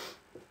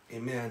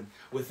 Amen.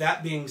 With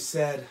that being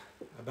said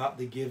about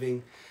the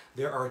giving,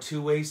 there are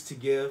two ways to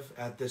give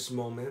at this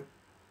moment.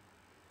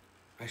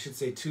 I should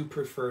say two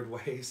preferred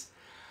ways.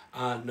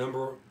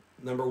 Number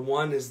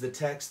one is the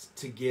text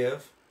to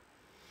give.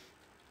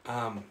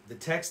 The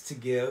text to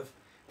give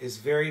is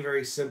very,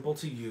 very simple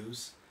to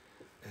use.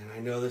 And I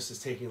know this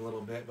is taking a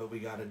little bit, but we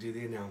got to do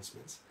the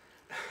announcements.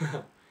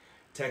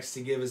 Text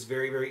to give is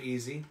very, very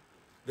easy.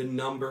 The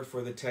number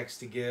for the text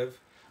to give,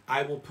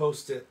 I will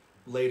post it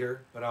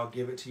later, but I'll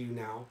give it to you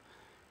now.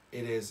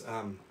 It is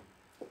trying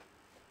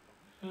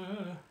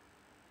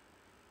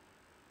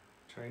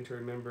to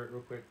remember it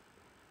real quick.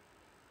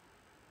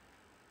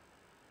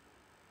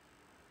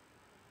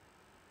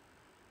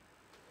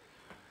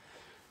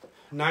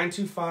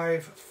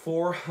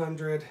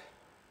 $925-400.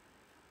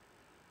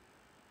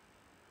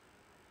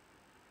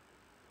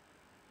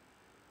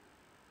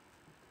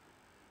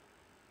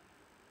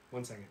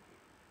 One second.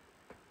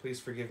 Please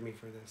forgive me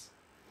for this.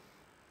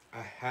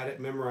 I had it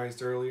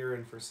memorized earlier,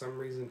 and for some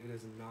reason it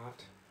is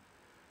not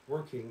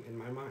working in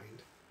my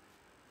mind.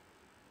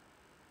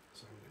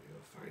 So I'm going to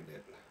go find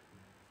it.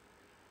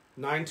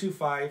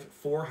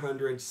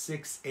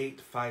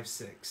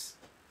 925-400-6856.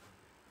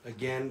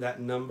 Again, that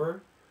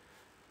number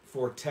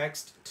for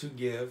text to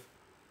give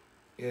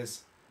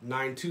is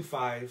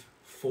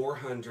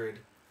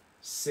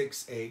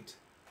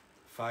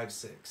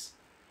 925-400-6856.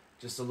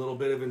 Just a little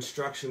bit of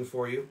instruction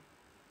for you.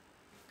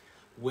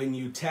 When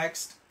you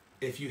text,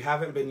 if you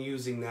haven't been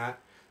using that,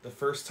 the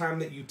first time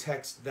that you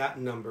text that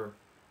number,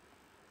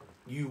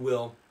 you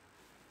will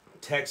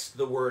text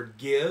the word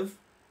give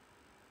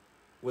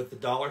with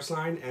the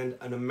 $sign and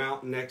an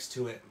amount next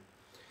to it.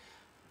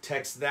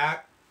 Text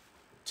that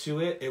to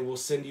it. It will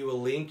send you a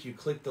link. You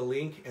click the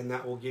link, and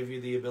that will give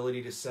you the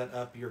ability to set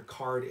up your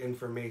card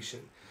information.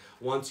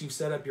 Once you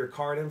set up your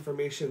card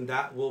information,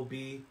 that will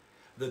be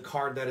the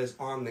card that is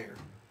on there,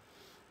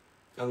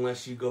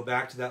 unless you go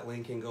back to that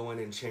link and go in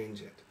and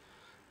change it.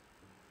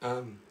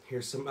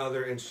 Here's some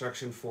other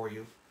instruction for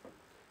you.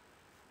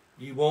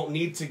 You won't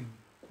need to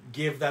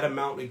give that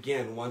amount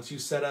again. Once you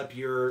set up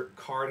your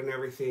card and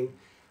everything,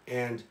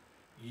 and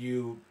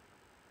you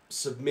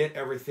submit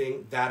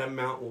everything, that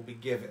amount will be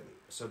given.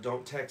 So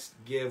don't text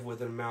give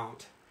with an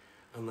amount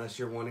unless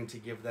you're wanting to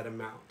give that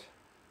amount.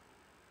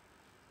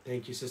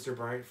 Thank you, Sister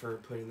Bryant, for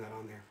putting that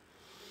on there.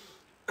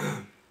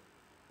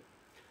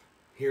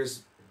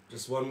 Here's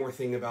just one more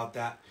thing about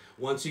that.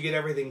 Once you get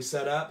everything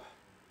set up,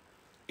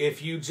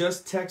 if you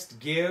just text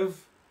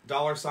give,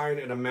 $sign,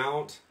 an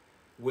amount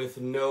with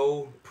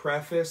no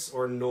preface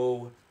or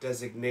no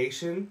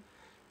designation,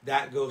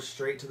 that goes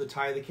straight to the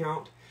tithe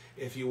account.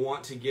 If you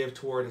want to give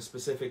toward a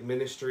specific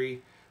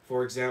ministry,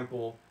 for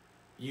example,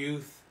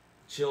 youth,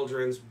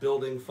 children's,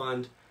 building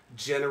fund,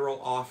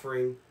 general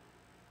offering,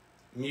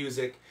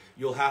 music,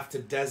 you'll have to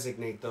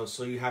designate those.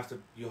 So you'll have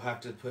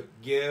to put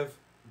give,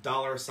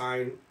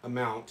 $sign,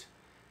 amount,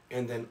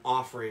 and then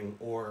offering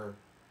or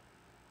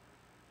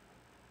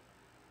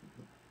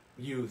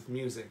youth,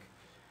 music.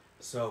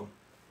 So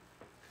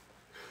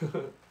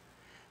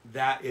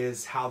that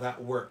is how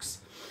that works.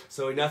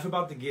 So enough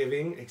about the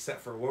giving,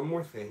 except for one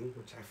more thing,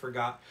 which I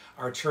forgot,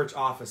 our church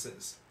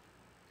offices.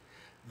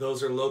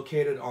 Those are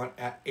located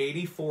at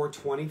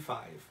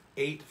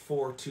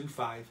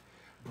 8425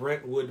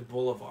 Brentwood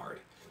Boulevard.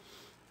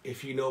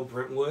 If you know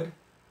Brentwood,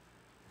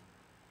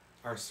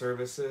 our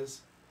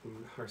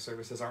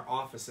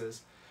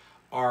offices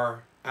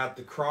are at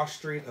the cross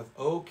street of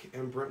Oak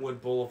and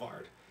Brentwood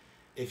Boulevard.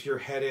 If you're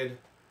headed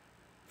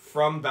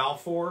from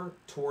Balfour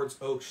towards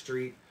Oak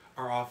Street,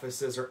 our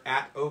offices are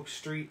at Oak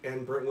Street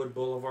and Brentwood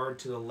Boulevard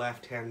to the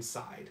left-hand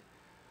side.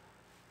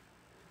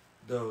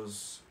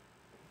 Those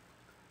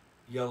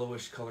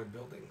yellowish colored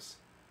buildings.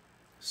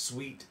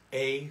 Suite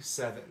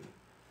A7.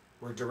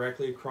 We're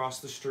directly across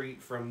the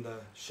street from the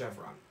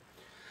Chevron.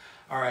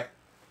 All right,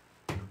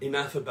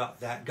 enough about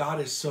that. God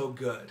is so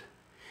good.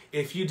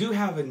 If you do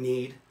have a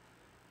need,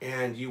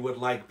 and you would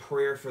like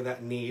prayer for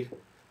that need,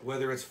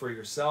 whether it's for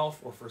yourself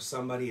or for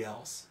somebody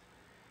else,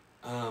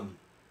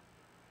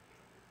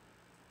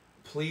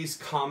 please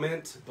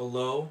comment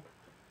below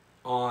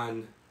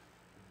on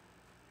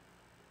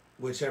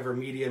whichever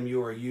medium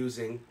you are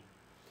using,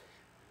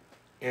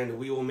 and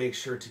we will make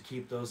sure to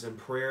keep those in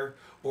prayer.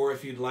 Or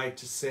if you'd like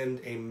to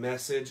send a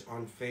message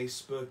on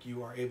Facebook,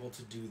 you are able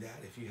to do that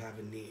if you have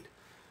a need.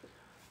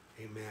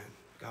 Amen.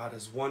 God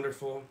is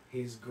wonderful.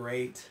 He's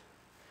great.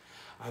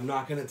 I'm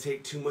not going to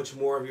take too much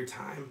more of your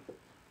time.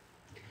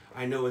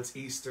 I know it's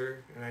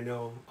Easter, and I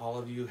know all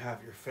of you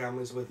have your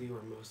families with you,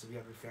 or most of you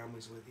have your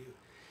families with you.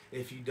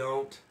 If you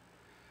don't,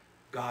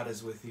 God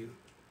is with you.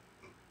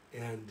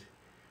 And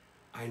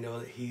I know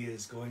that He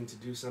is going to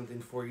do something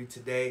for you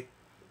today.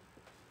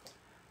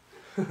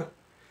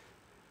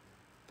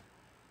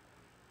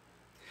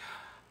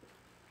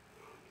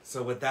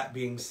 So with that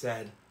being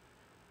said,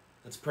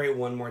 let's pray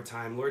one more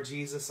time. Lord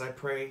Jesus, I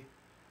pray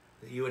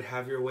that you would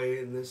have your way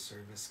in this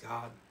service,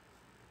 God.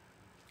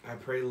 I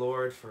pray,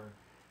 Lord, for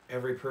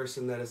every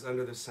person that is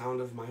under the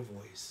sound of my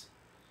voice,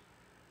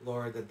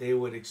 Lord, that they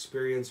would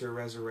experience your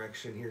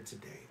resurrection here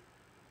today.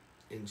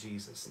 In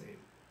Jesus' name.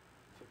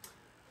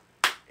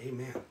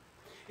 Amen.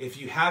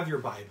 If you have your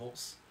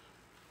Bibles,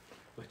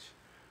 which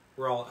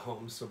we're all at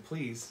home, so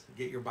please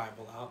get your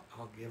Bible out.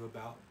 I'll give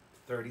about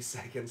 30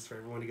 seconds for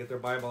everyone to get their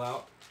Bible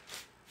out,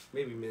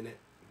 maybe a minute,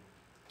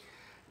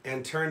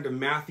 and turn to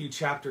Matthew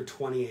chapter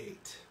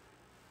 28.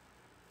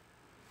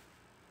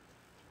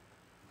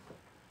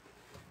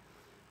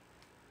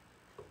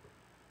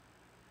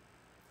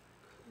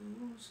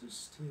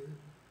 Closest to.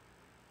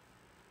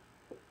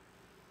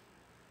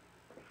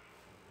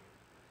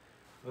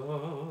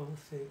 Oh,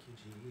 thank you,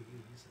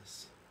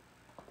 Jesus.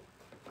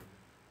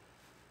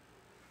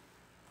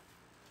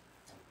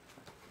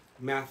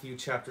 Matthew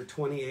chapter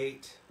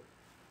 28.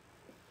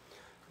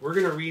 We're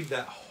going to read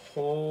that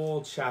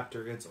whole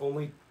chapter. It's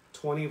only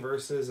 20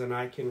 verses, and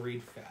I can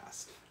read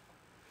fast.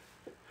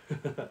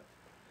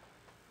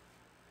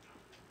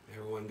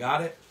 Everyone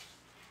got it?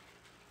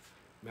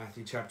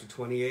 Matthew chapter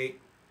 28.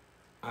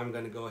 I'm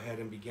going to go ahead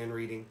and begin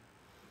reading.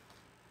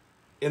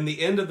 In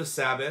the end of the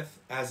Sabbath,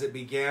 as it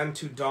began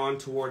to dawn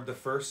toward the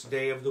first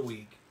day of the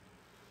week,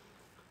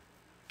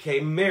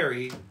 came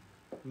Mary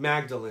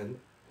Magdalene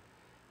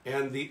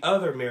and the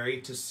other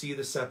Mary to see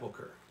the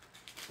sepulchre,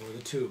 or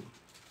the tomb.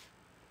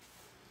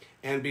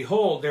 And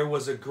behold, there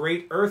was a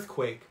great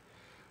earthquake,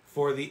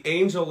 for the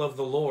angel of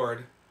the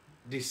Lord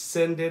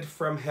descended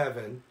from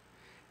heaven,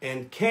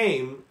 and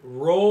came,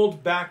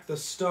 rolled back the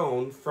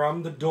stone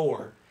from the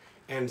door,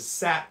 and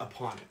sat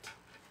upon it.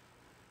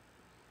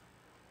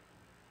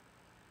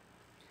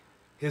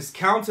 His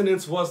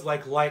countenance was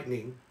like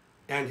lightning,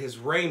 and his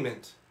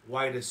raiment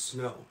white as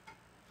snow.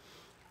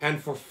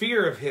 And for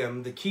fear of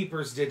him, the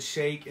keepers did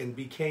shake and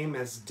became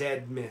as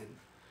dead men.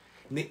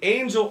 And the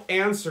angel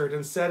answered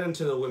and said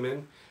unto the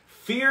women,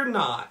 Fear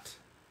not,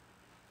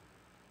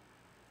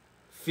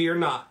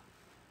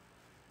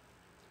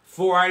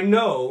 for I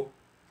know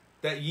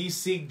that ye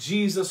seek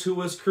Jesus who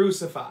was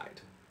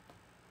crucified.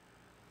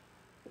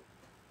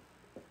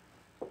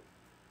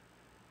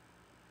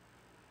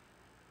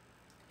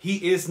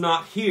 He is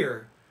not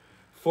here,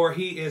 for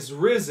he is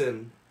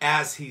risen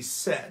as he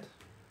said.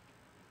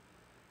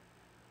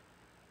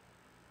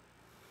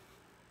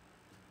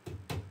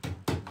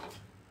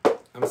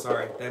 I'm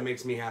sorry, that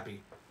makes me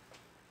happy.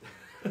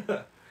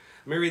 Let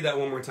me read that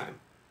one more time.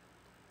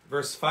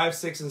 Verse 5,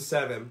 6, and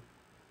 7.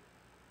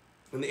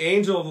 And the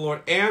angel of the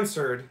Lord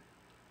answered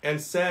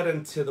and said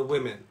unto the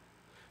women,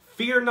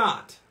 Fear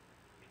not,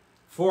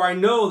 for I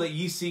know that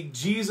ye seek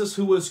Jesus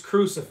who was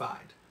crucified.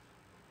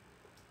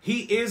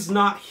 He is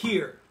not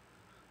here,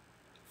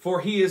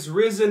 for he is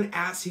risen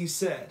as he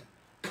said.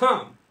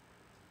 Come,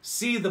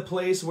 see the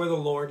place where the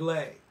Lord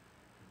lay.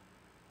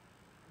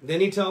 Then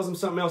he tells them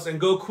something else.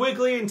 And go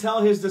quickly and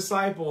tell his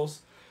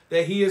disciples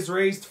that he is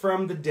raised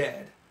from the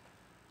dead.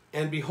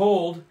 And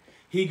behold,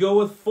 he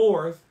goeth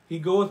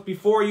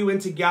before you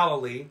into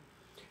Galilee.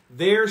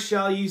 There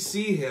shall ye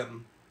see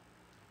him.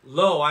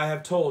 Lo, I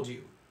have told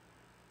you.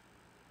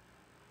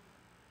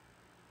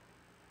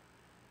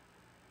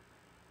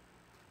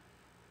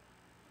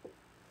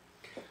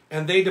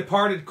 And they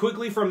departed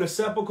quickly from the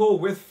sepulchre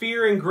with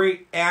fear and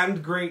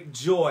great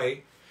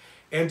joy,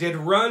 and did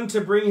run to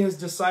bring his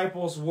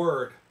disciples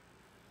word.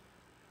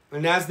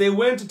 And as they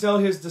went to tell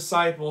his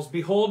disciples,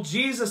 behold,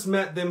 Jesus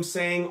met them,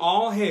 saying,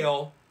 All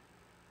hail.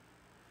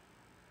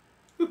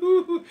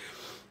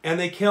 And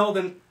they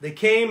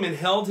came and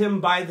held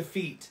him by the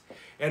feet,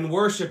 and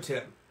worshipped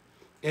him.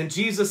 And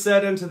Jesus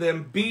said unto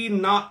them, Be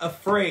not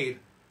afraid.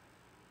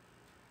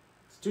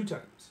 It's 2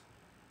 times.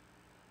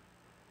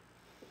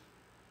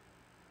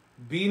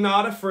 Be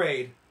not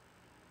afraid.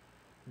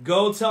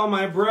 Go tell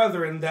my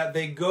brethren that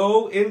they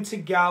go into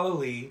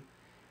Galilee,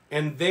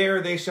 and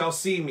there they shall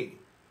see me.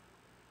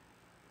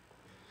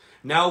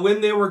 Now when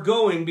they were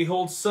going,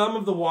 behold, some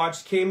of the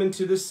watch came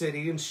into the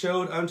city, and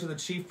showed unto the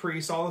chief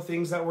priests all the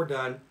things that were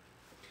done.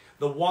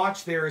 The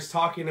watch there is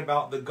talking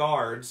about the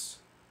guards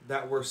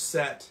that were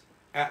set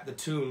at the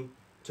tomb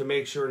to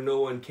make sure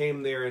no one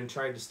came there and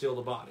tried to steal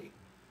the body.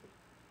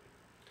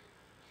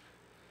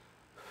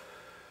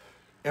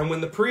 And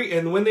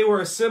when they were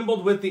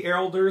assembled with the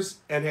elders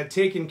and had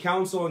taken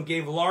counsel and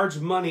gave large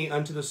money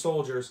unto the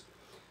soldiers,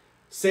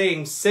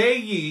 saying, Say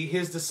ye,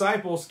 his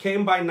disciples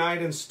came by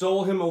night and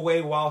stole him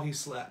away while he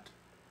slept.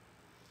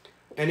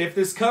 And if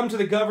this come to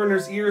the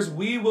governor's ears,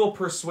 we will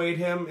persuade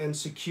him and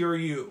secure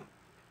you.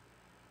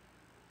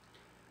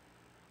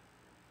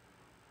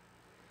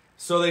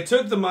 So they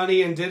took the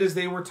money and did as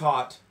they were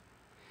taught.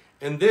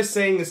 And this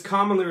saying is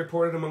commonly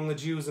reported among the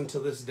Jews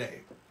until this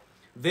day.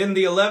 Then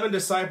the 11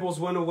 disciples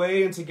went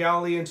away into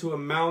Galilee into a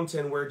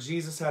mountain where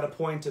Jesus had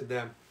appointed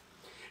them.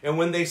 And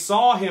when they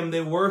saw him,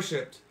 they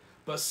worshipped,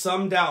 but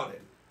some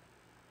doubted.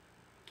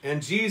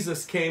 And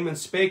Jesus came and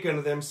spake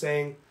unto them,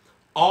 saying,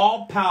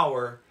 All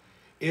power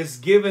is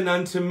given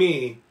unto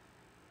me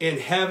in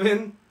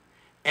heaven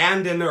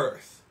and in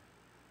earth.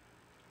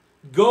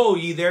 Go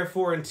ye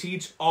therefore and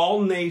teach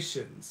all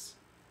nations,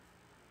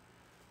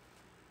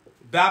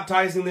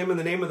 baptizing them in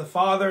the name of the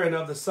Father and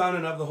of the Son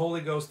and of the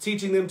Holy Ghost,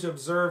 teaching them to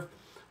observe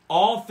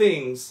all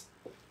things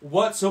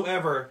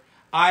whatsoever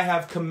I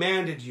have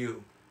commanded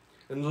you.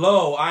 And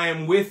lo, I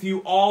am with you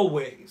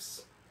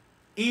always,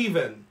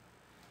 even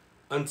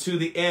unto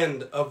the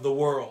end of the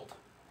world.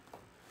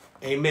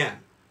 Amen.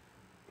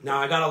 Now,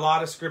 I got a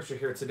lot of scripture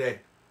here today.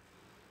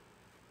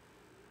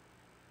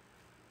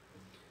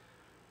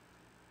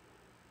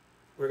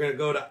 We're going to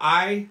go to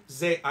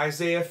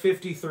Isaiah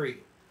 53.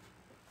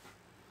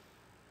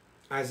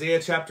 Isaiah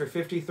chapter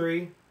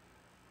 53.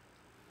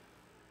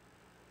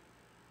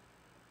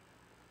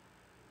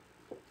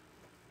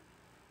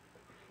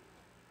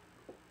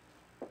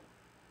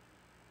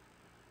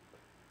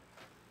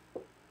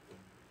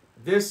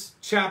 This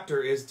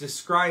chapter is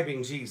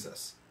describing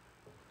Jesus.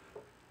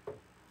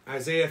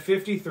 Isaiah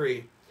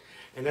 53.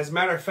 And as a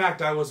matter of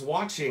fact, I was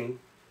watching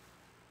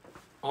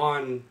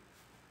on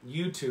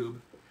YouTube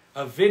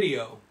a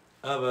video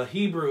of a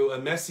Hebrew, a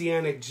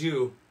Messianic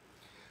Jew,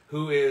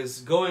 who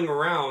is going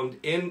around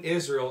in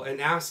Israel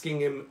and asking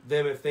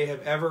them if they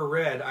have ever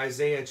read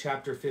Isaiah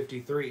chapter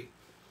 53.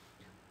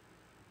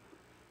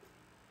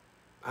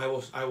 I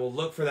will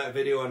look for that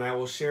video and I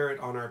will share it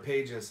on our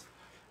pages.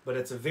 But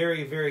it's a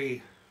very,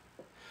 very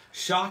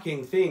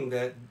shocking thing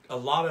that a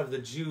lot of the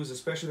Jews,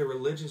 especially the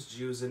religious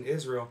Jews in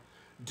Israel,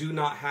 do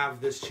not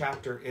have this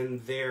chapter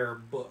in their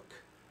book.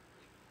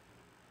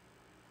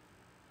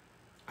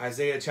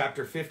 Isaiah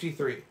chapter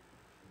 53.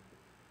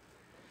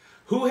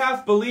 Who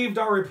hath believed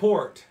our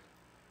report?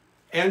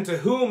 And to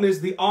whom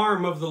is the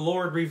arm of the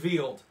Lord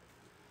revealed?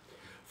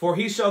 For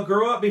he shall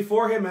grow up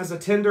before him as a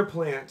tender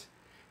plant,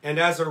 and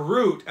as a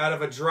root out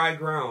of a dry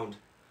ground.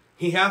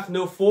 He hath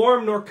no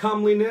form nor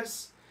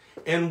comeliness,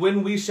 and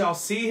when we shall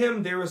see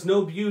him, there is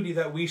no beauty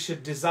that we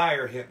should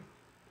desire him.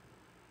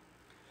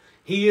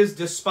 He is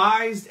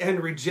despised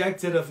and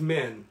rejected of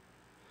men,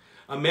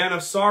 a man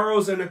of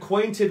sorrows and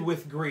acquainted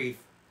with grief.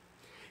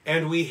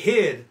 And we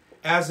hid,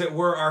 as it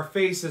were, our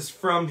faces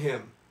from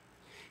him.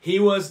 He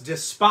was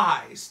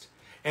despised,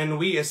 and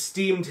we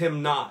esteemed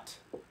him not.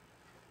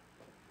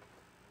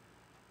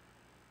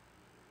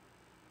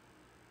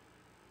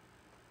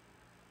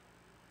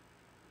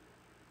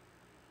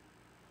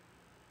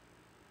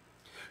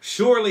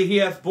 Surely he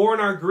hath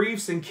borne our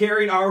griefs and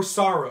carried our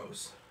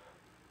sorrows.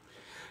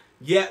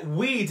 Yet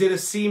we did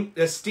esteem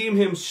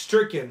him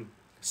stricken,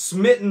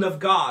 smitten of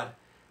God,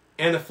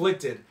 and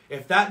afflicted.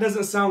 If that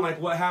doesn't sound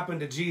like what happened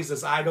to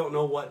Jesus, I don't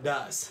know what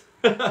does.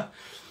 The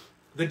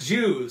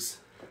Jews,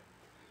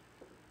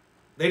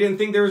 they didn't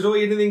think there was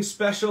really anything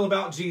special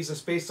about Jesus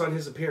based on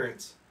his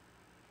appearance.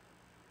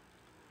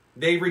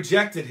 They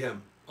rejected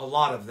him, a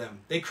lot of them.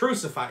 They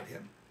crucified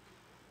him.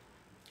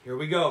 Here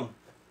we go.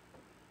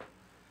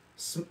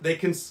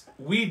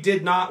 Yet we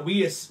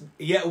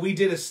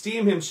did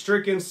esteem him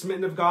stricken,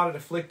 smitten of God, and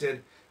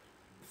afflicted.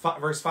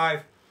 Verse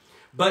 5.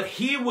 But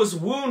he was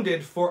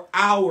wounded for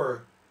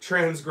our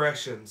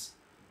transgressions.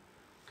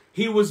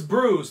 He was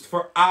bruised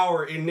for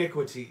our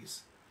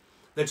iniquities.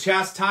 The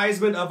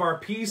chastisement of our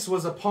peace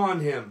was upon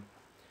him,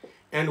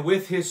 and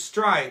with his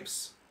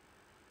stripes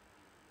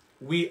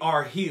we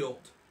are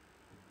healed.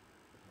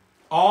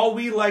 All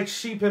we like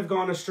sheep have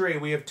gone astray.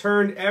 We have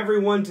turned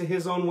everyone to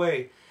his own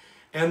way,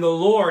 and the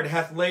Lord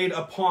hath laid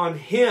upon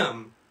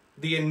him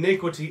the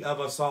iniquity of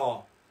us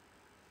all.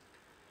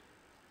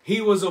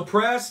 He was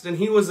oppressed and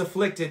he was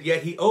afflicted,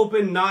 yet he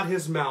opened not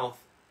his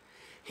mouth.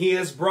 He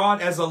is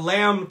brought as a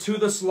lamb to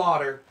the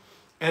slaughter,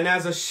 and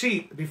as a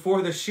sheep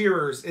before the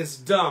shearers is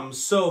dumb,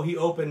 so he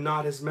opened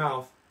not his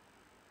mouth.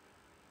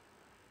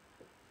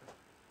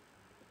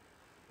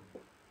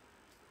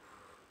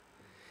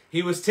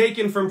 He was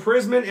taken from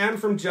prison and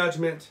from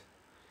judgment.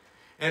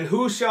 And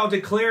who shall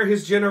declare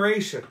his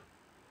generation?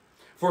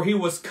 For he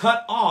was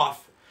cut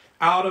off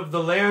out of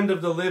the land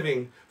of the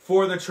living.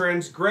 For the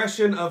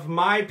transgression of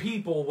my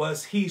people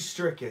was he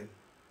stricken.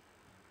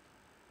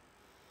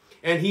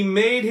 And he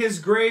made his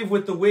grave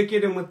with the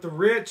wicked and with the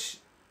rich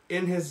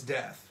in his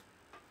death.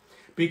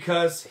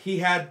 Because he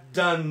had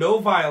done no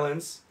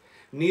violence,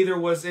 neither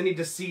was any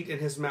deceit in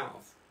his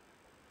mouth.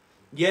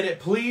 Yet it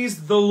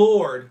pleased the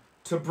Lord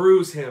to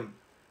bruise him.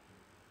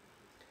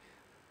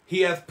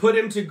 He hath put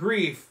him to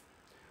grief.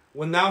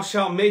 When thou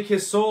shalt make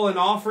his soul an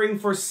offering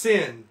for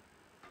sin,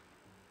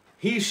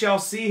 he shall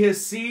see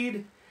his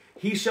seed,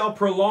 he shall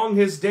prolong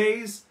his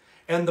days,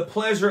 and the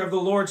pleasure of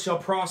the Lord shall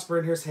prosper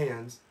in his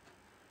hands.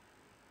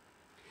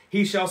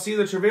 He shall see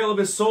the travail of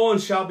his soul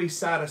and shall be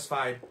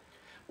satisfied.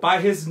 By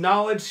his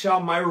knowledge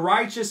shall my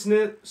righteous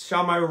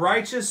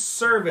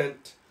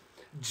servant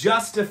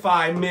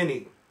justify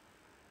many.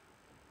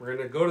 We're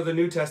going to go to the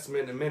New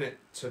Testament in a minute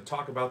to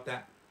talk about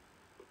that.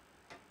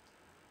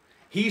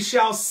 He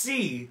shall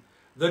see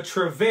the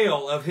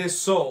travail of his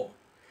soul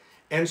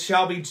and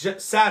shall be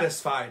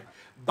satisfied.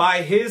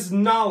 By his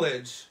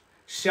knowledge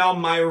shall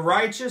my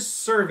righteous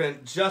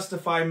servant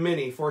justify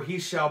many, for he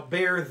shall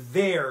bear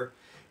their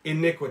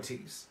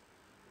iniquities.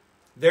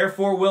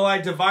 Therefore will I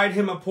divide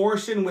him a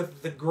portion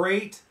with the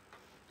great,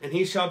 and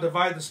he shall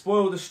divide the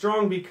spoil with the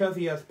strong, because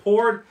he hath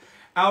poured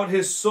out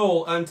his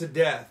soul unto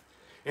death.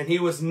 And he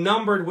was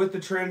numbered with the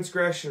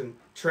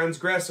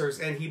transgressors,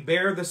 and he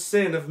bare the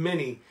sin of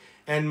many,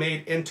 and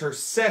made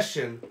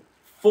intercession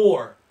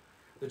for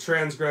the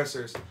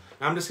transgressors.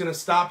 I'm just going to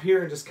stop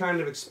here and just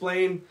kind of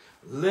explain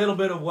a little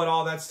bit of what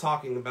all that's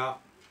talking about.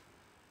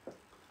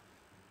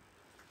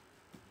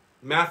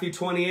 Matthew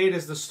 28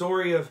 is the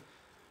story of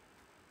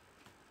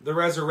the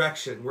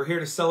resurrection. We're here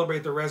to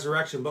celebrate the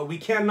resurrection, but we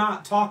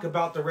cannot talk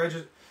about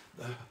the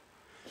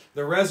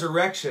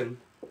resurrection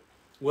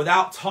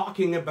without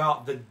talking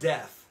about the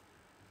death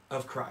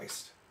of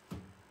Christ.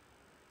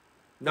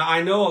 Now,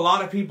 I know a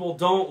lot of people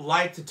don't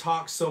like to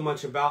talk so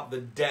much about the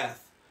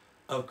death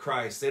of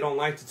Christ. They don't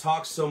like to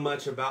talk so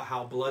much about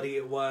how bloody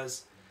it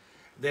was.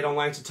 They don't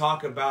like to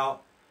talk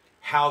about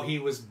how he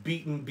was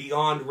beaten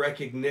beyond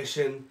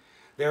recognition.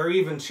 There are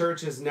even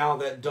churches now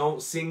that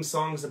don't sing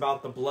songs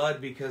about the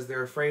blood because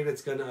they're afraid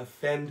it's going to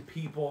offend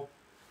people.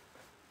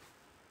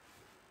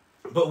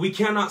 But we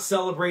cannot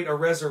celebrate a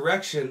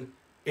resurrection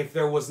if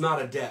there was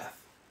not a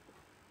death.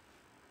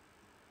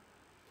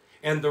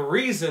 And the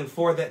reason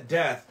for that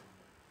death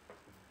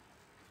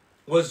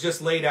was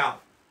just laid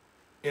out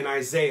in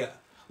Isaiah.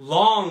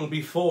 Long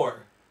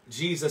before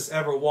Jesus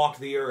ever walked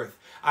the earth,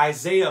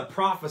 Isaiah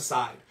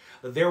prophesied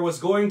that there was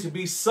going to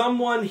be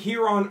someone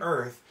here on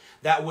earth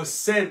that was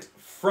sent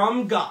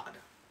from God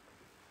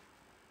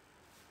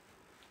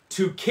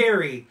to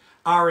carry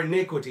our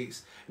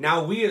iniquities.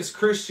 Now, we as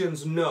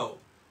Christians know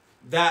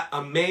that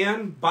a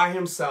man by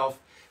himself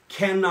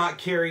cannot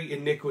carry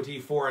iniquity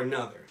for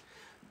another.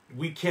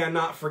 We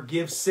cannot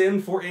forgive sin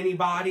for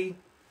anybody.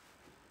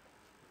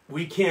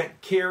 We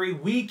can't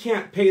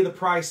pay the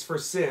price for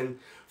sin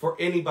for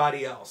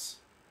anybody else.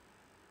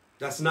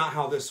 That's not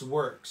how this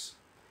works.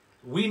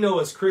 We know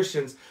as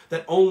Christians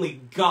that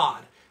only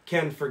God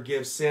can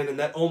forgive sin, and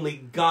that only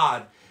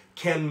God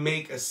can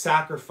make a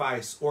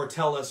sacrifice or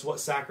tell us what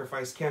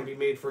sacrifice can be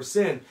made for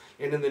sin.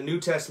 And in the New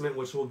Testament,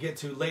 which we'll get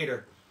to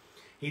later,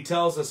 he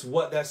tells us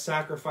what that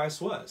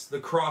sacrifice was, the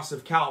cross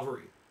of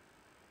Calvary.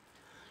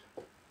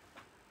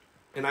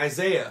 In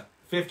Isaiah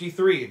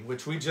 53,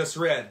 which we just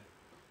read,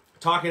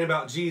 talking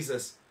about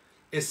Jesus,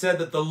 it said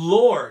that the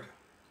Lord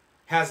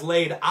has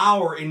laid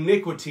our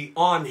iniquity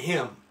on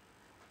him.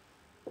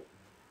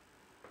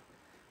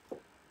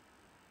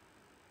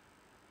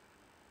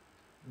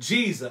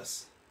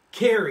 Jesus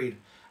carried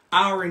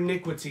our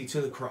iniquity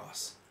to the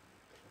cross.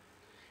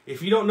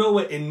 If you don't know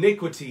what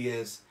iniquity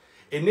is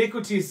a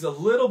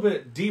little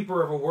bit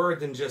deeper of a word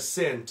than just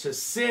sin. To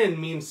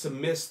sin means to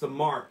miss the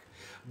mark,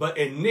 but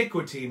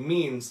iniquity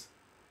means,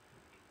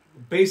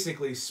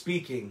 basically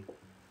speaking,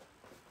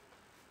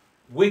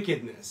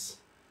 wickedness.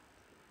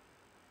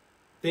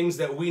 Things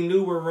that we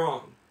knew were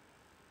wrong.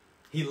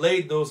 He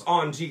laid those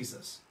on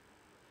Jesus.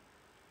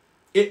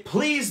 It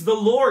pleased the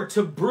Lord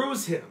to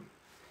bruise him.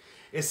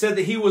 It said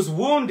that he was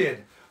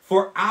wounded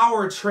for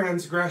our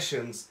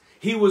transgressions.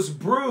 He was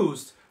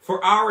bruised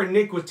for our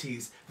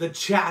iniquities. The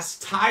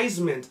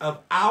chastisement of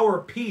our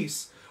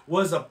peace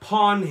was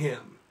upon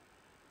him.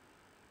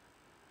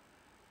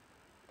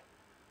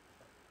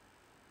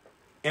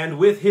 And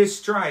with his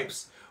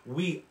stripes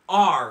we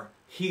are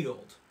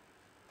healed.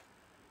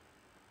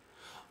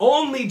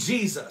 Only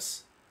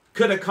Jesus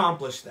could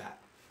accomplish that.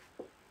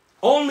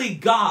 Only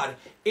God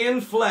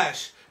in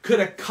flesh could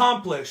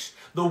accomplish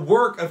the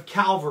work of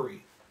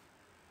Calvary.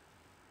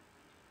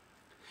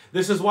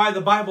 This is why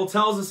the Bible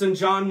tells us in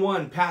John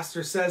 1,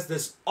 Pastor says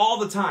this all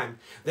the time,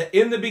 that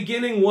in the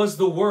beginning was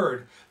the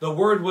Word. The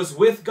Word was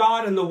with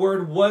God and the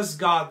Word was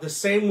God. The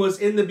same was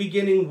in the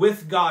beginning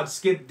with God.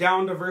 Skip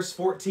down to verse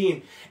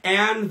 14.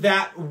 And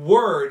that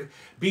Word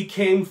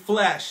became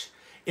flesh.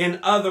 In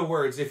other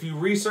words, if you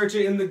research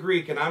it in the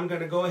Greek, and I'm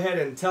going to go ahead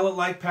and tell it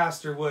like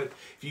Pastor would,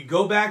 if you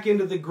go back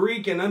into the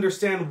Greek and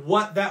understand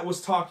what that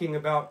was talking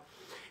about,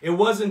 it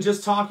wasn't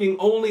just talking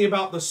only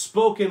about the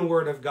spoken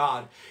word of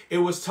God. It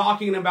was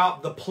talking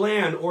about the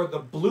plan or the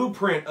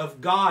blueprint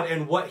of God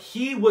and what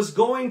he was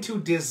going to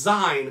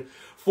design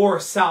for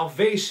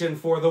salvation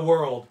for the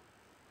world.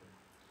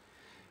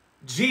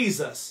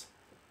 Jesus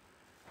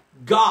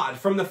God,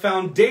 from the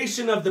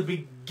foundation of the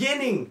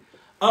beginning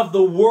of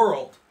the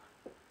world,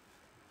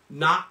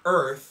 not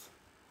earth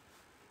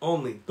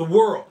only, the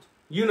world,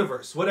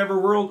 universe, whatever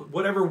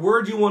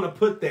word you want to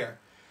put there,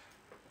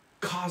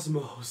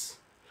 cosmos.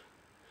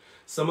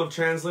 Some have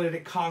translated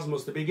it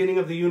cosmos, the beginning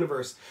of the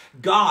universe.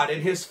 God,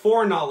 in his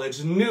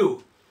foreknowledge,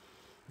 knew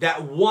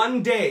that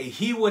one day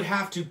he would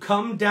have to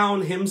come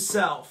down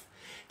himself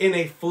in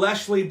a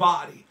fleshly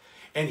body,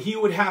 and he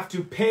would have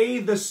to pay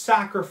the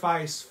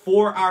sacrifice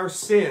for our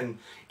sin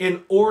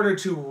in order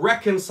to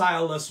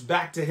reconcile us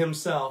back to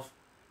himself.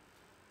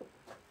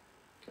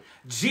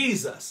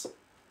 Jesus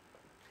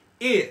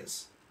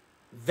is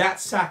that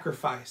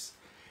sacrifice.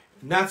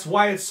 And that's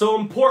why it's so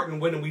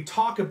important when we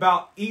talk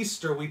about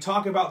Easter, we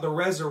talk about the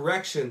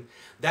resurrection,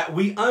 that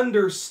we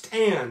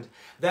understand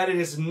that it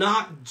is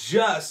not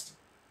just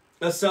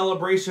a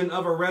celebration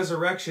of a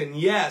resurrection.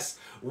 Yes,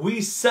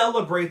 we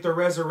celebrate the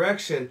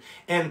resurrection.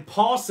 And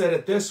Paul said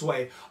it this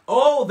way,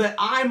 "Oh, that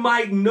I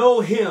might know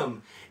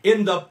him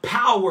in the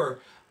power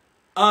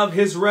of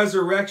his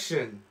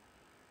resurrection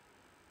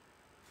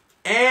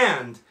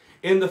and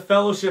in the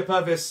fellowship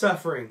of his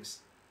sufferings."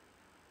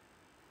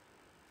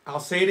 I'll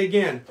say it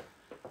again.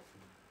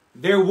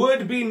 There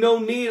would be no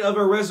need of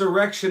a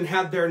resurrection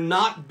had there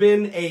not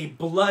been a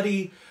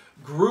bloody,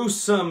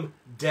 gruesome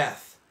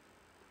death.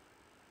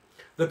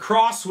 The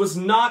cross was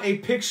not a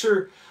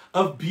picture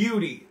of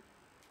beauty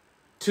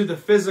to the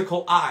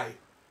physical eye.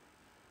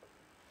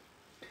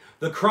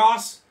 The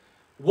cross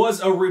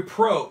was a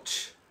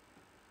reproach.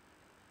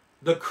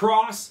 The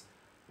cross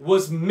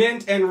was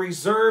meant and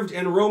reserved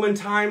in Roman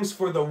times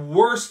for the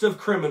worst of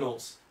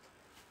criminals.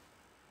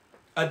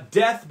 A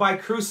death by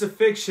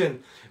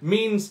crucifixion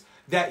means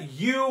that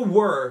you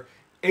were,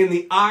 in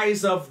the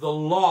eyes of the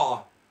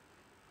law,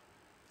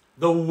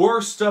 the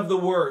worst of the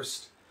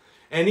worst.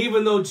 And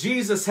even though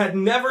Jesus had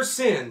never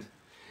sinned,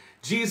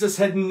 Jesus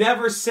had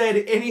never said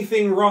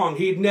anything wrong,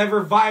 he'd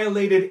never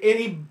violated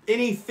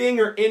anything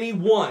or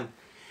anyone,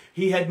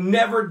 he had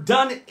never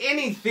done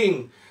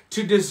anything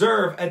to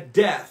deserve a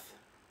death.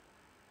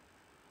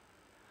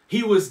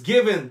 He was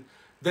given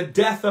the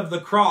death of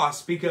the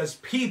cross because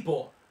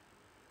people,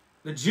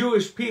 the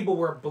Jewish people,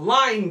 were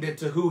blinded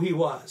to who he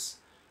was.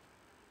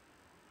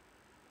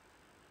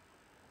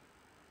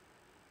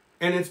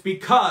 And it's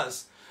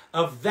because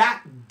of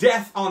that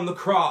death on the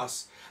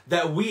cross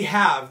that we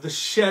have the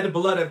shed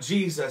blood of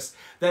Jesus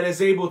that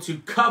is able to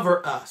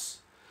cover us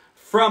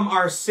from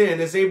our sin,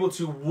 is able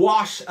to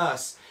wash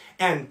us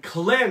and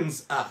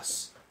cleanse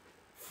us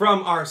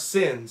from our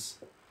sins.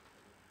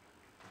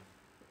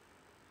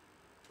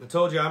 I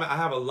told you I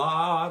have a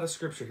lot of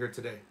scripture here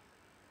today.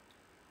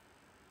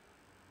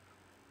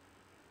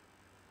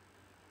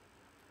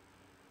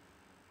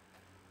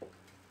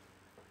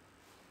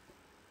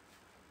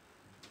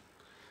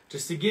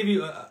 Just to give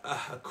you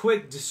a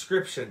quick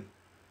description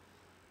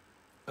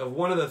of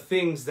one of the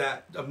things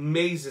that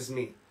amazes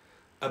me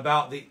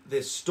about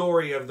this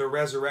story of the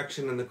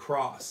resurrection and the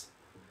cross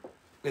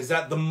is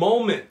that the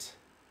moment,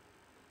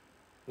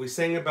 we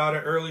sang about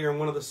it earlier in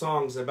one of the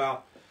songs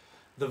about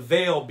the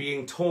veil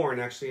being torn,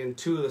 actually in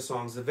two of the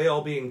songs, the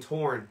veil being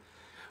torn.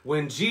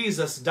 When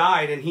Jesus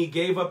died and he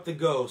gave up the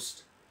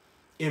ghost,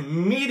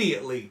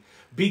 immediately,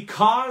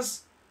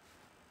 because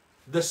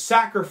the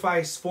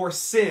sacrifice for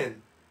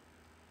sin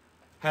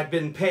had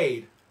been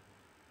paid,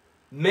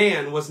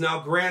 man was now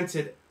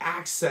granted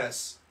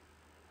access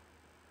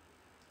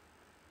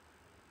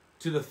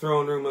to the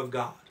throne room of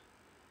God.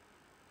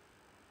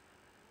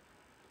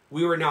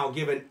 We were now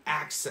given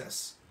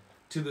access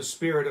to the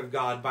Spirit of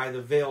God by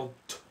the veil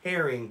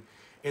tearing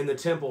in the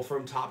temple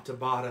from top to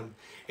bottom.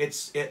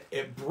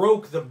 It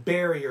broke the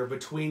barrier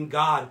between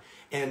God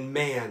and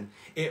man.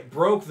 It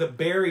broke the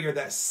barrier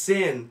that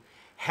sin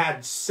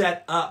had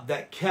set up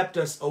that kept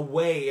us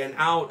away and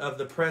out of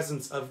the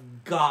presence of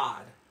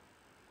God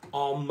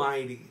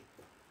Almighty.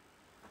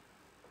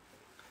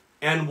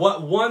 And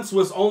what once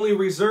was only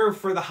reserved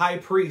for the high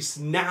priest,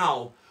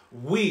 now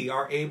we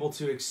are able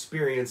to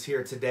experience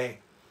here today.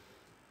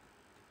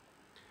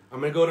 I'm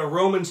going to go to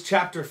Romans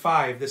chapter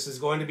 5. This is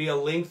going to be a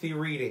lengthy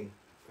reading.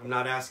 I'm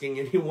not asking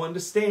anyone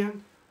to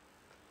stand.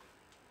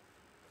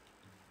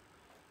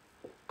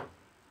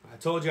 I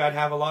told you I'd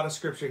have a lot of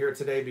scripture here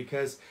today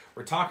because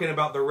we're talking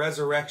about the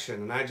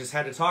resurrection, and I just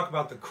had to talk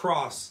about the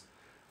cross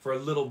for a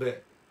little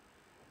bit.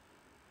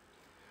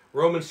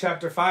 Romans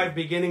chapter 5,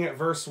 beginning at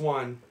verse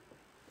 1.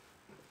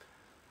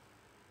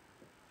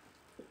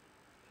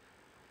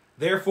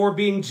 Therefore,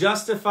 being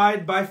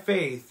justified by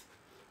faith,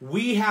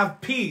 we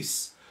have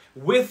peace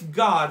with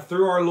God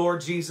through our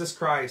Lord Jesus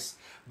Christ,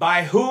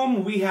 by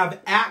whom we have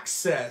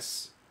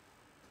access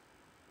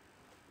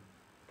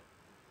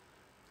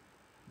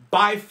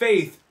by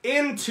faith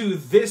into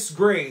this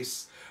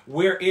grace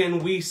wherein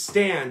we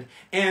stand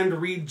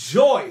and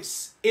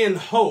rejoice in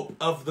hope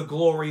of the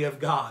glory of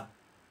God.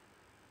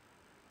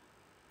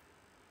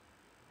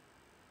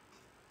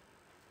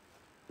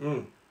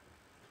 I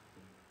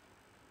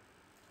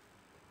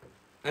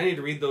need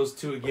to read those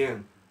two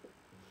again.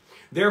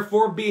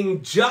 Therefore,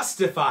 being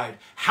justified.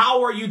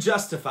 How are you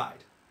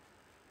justified?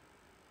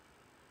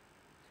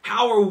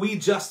 How are we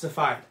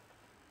justified?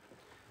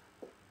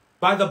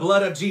 By the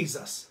blood of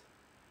Jesus.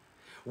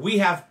 We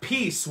have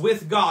peace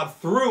with God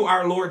through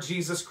our Lord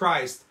Jesus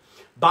Christ.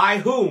 By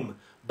whom?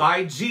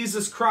 By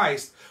Jesus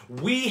Christ.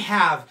 We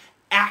have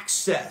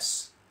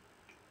access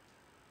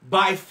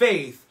by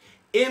faith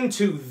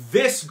into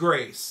this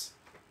grace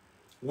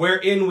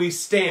wherein we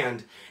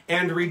stand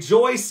and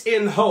rejoice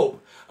in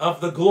hope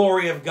of the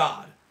glory of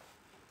God.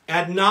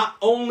 And not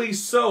only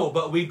so,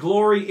 but we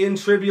glory in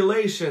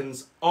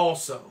tribulations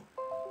also,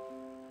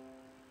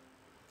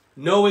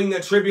 knowing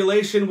that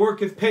tribulation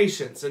worketh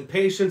patience, and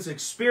patience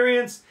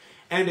experience,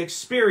 and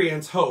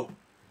experience hope.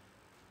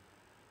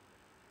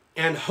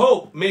 And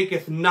hope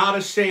maketh not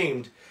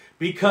ashamed,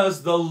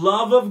 because the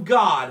love of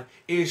God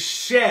is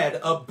shed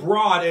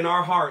abroad in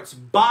our hearts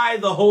by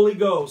the Holy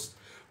Ghost,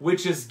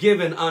 which is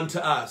given unto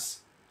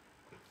us.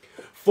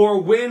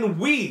 For when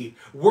we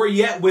were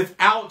yet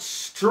without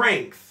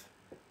strength,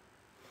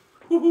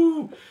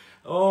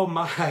 oh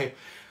my,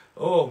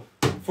 oh,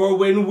 for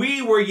when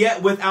we were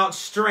yet without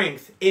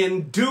strength,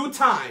 in due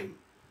time,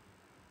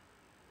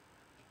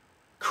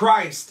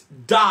 Christ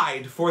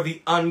died for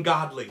the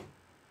ungodly.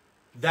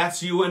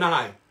 That's you and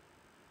I.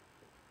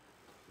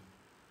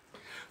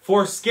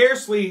 For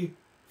scarcely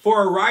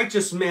for a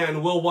righteous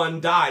man will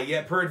one die,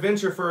 yet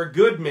peradventure for a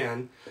good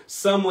man,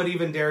 some would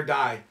even dare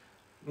die.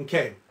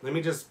 Okay, let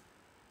me just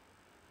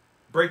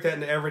break that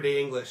into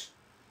everyday English.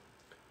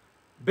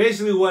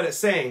 Basically what it's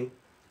saying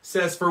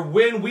says, for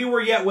when we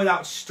were yet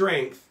without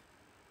strength,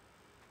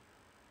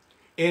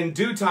 in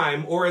due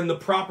time or in the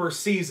proper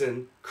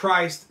season,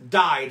 Christ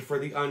died for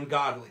the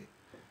ungodly.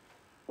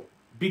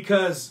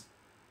 Because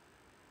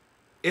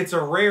it's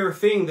a rare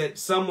thing that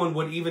someone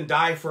would even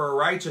die for a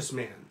righteous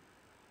man.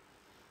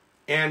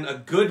 And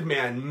a good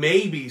man,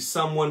 maybe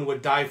someone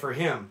would die for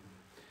him.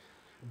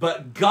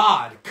 But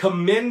God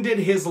commended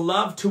his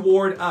love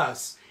toward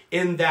us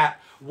in that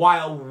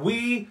while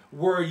we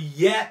were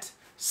yet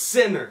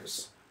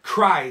sinners,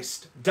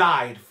 Christ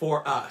died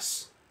for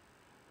us.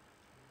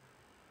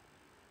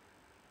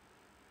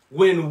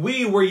 When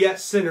we were yet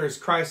sinners,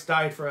 Christ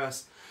died for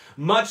us.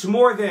 Much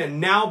more then,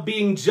 now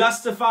being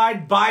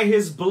justified by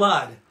his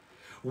blood,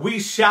 we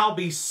shall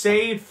be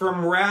saved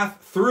from wrath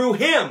through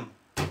him.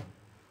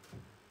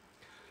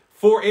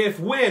 For if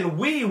when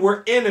we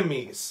were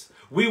enemies,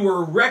 we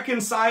were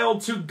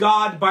reconciled to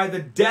God by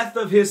the death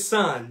of his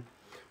Son,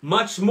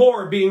 much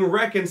more being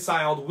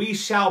reconciled, we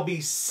shall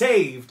be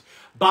saved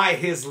by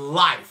his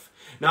life.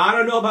 Now, I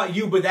don't know about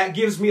you, but that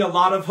gives me a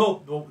lot of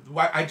hope.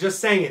 I just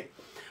sang it.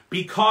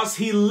 Because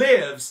he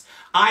lives,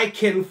 I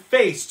can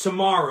face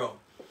tomorrow.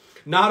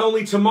 Not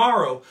only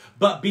tomorrow,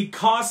 but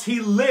because he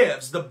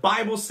lives. The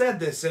Bible said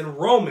this in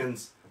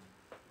Romans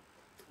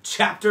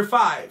chapter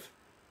 5.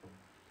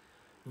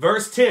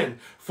 Verse 10,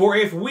 for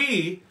if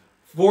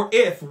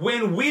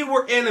when we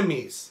were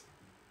enemies,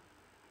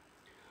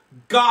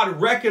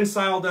 God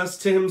reconciled us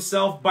to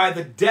himself by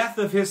the death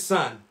of his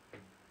Son,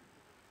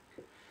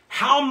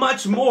 how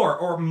much more,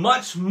 or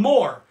much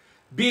more,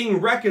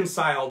 being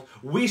reconciled,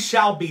 we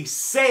shall be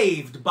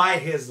saved by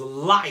his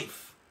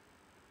life.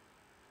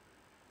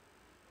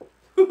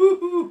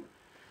 The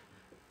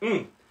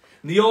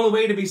only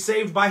way to be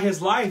saved by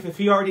his life, if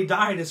he already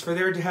died, is for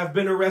there to have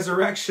been a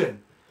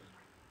resurrection.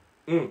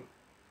 That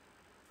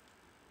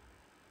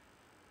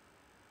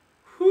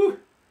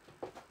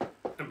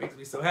makes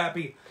me so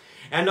happy.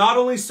 And not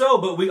only so,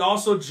 but we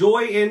also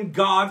joy in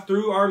God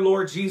through our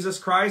Lord Jesus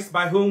Christ,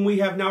 by whom we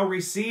have now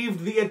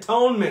received the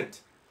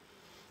atonement.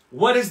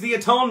 What is the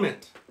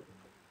atonement?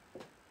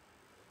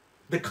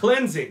 The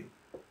cleansing.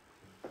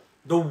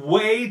 The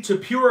way to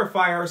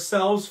purify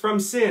ourselves from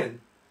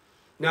sin.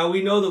 Now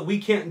we know that we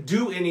can't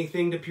do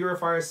anything to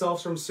purify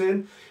ourselves from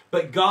sin,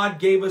 but God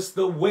gave us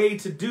the way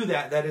to do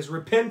that. That is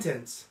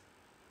repentance.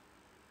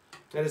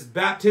 That is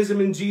baptism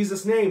in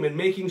Jesus' name, and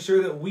making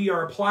sure that we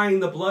are applying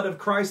the blood of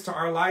Christ to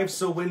our lives,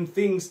 so when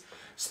things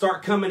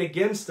start coming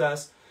against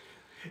us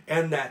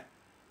and that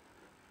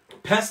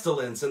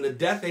pestilence and the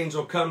death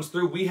angel comes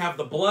through, we have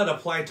the blood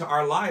applied to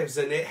our lives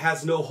and it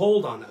has no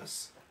hold on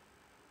us.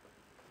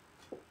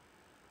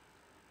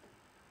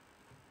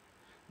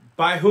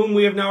 By whom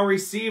we have now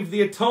received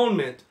the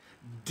atonement,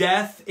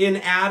 death in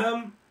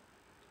Adam,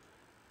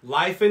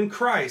 life in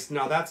Christ.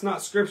 Now that's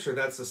not scripture,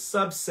 that's a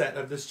subset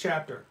of this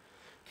chapter.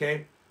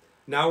 Okay,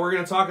 now we're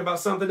going to talk about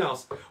something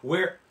else.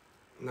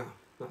 Not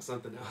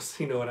something else.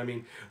 You know what I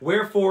mean.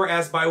 Wherefore,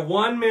 as by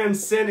one man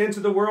sin into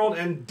the world,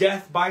 and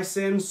death by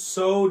sin,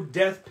 so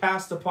death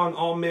passed upon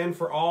all men,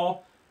 for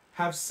all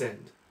have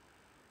sinned.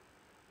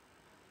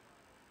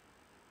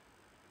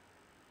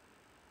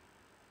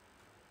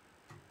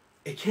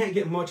 It can't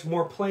get much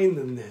more plain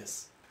than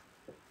this.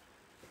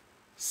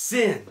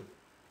 Sin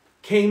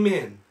came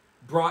in,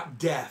 brought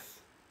death.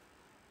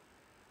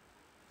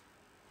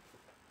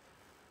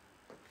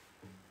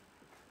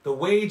 The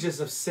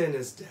wages of sin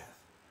is death.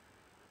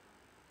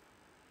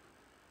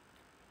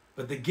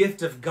 But the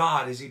gift of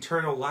God is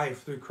eternal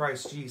life through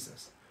Christ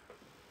Jesus.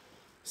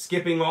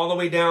 Skipping all the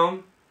way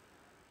down.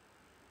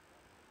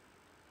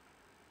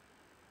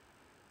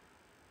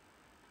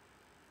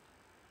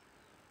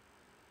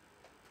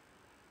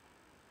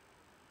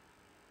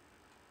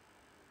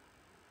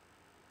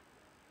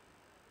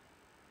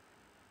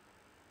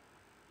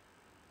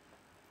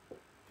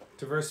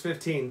 to verse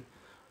 15.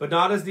 But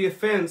not as the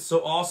offense, so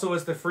also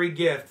as the free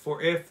gift.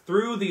 For if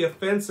through the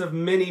offense of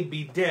many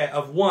be dead,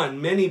 of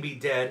one many be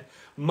dead,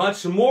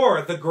 much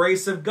more the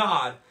grace of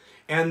God,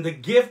 and the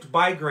gift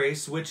by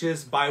grace, which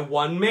is by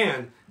one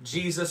man,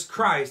 Jesus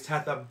Christ,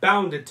 hath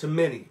abounded to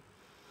many.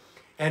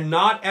 And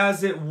not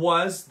as it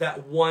was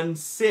that one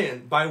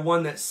sinned, by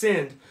one that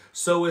sinned,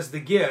 so is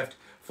the gift.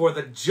 For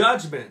the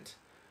judgment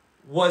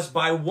was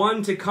by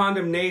one to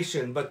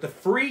condemnation, but the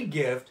free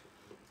gift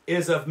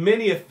is of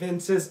many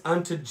offenses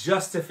unto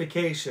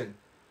justification.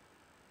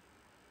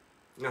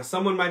 Now,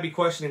 someone might be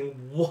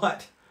questioning,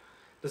 what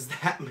does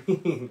that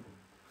mean?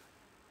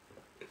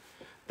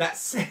 That's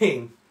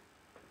saying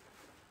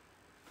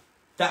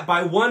that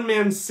by one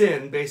man's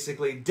sin,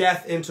 basically,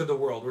 death entered the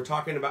world. We're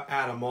talking about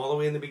Adam all the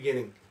way in the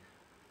beginning.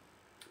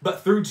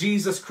 But through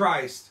Jesus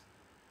Christ,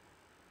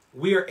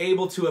 we are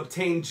able to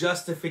obtain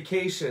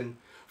justification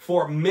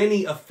for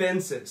many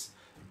offenses.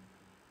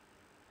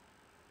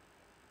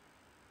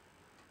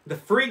 The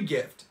free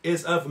gift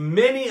is of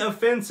many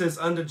offenses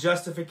unto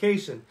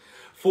justification.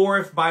 For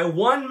if by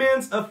one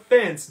man's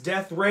offense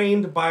death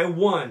reigned by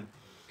one,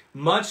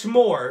 much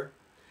more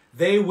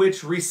they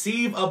which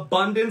receive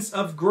abundance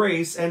of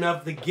grace and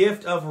of the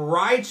gift of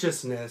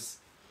righteousness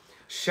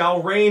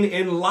shall reign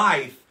in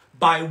life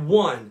by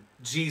one,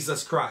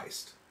 Jesus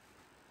Christ.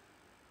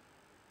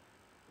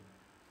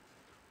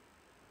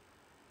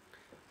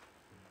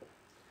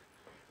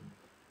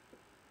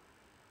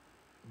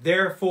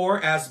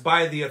 Therefore, as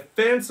by the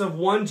offense of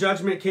one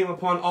judgment came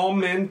upon all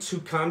men to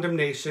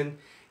condemnation,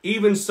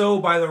 even so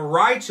by the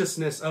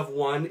righteousness of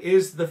one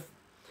is the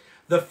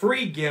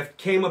free gift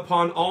came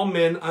upon all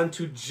men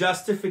unto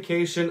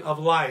justification of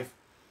life.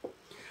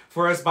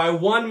 For as by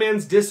one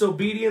man's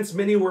disobedience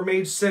many were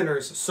made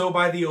sinners, so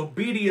by the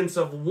obedience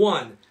of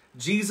one,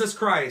 Jesus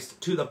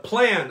Christ, to the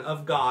plan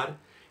of God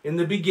in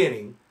the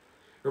beginning.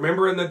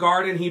 Remember in the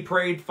garden he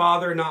prayed,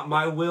 Father, not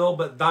my will,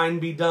 but thine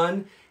be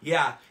done.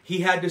 Yeah, he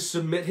had to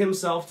submit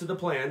himself to the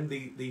plan.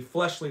 The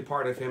fleshly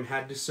part of him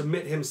had to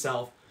submit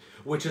himself,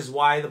 which is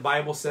why the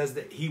Bible says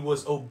that he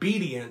was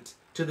obedient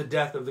to the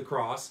death of the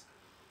cross.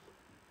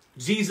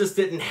 Jesus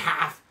didn't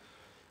have.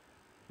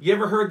 You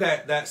ever heard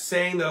that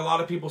saying that a lot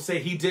of people say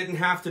he didn't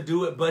have to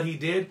do it, but he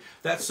did?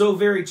 That's so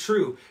very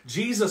true.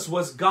 Jesus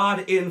was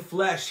God in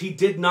flesh. He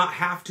did not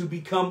have to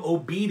become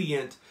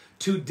obedient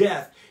to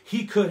death.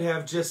 He could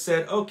have just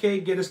said, okay,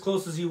 get as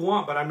close as you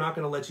want, but I'm not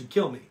going to let you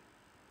kill me.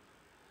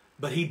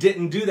 But he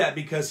didn't do that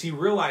because he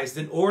realized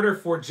in order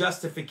for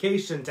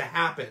justification to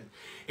happen,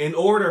 in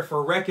order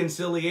for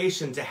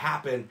reconciliation to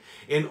happen,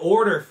 in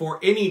order for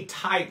any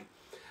type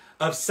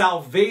of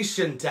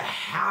salvation to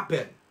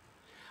happen,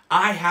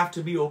 I have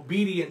to be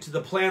obedient to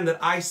the plan that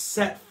I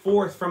set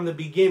forth from the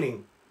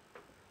beginning.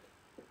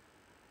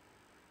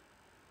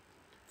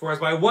 For as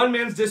by one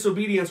man's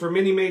disobedience were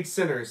many made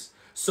sinners,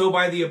 so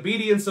by the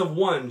obedience of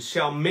one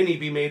shall many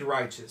be made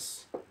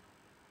righteous.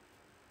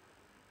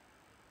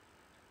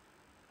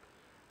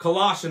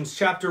 Colossians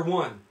chapter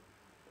 1.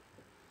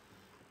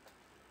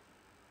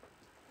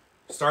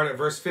 Start at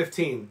verse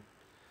 15.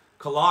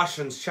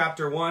 Colossians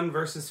chapter 1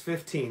 verses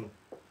 15.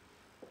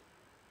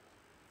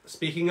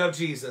 Speaking of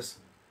Jesus,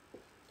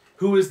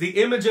 who is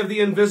the image of the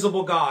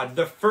invisible God,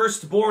 the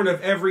firstborn of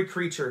every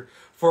creature.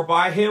 For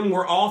by him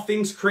were all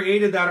things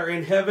created that are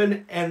in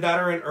heaven and that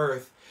are in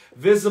earth,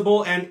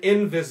 visible and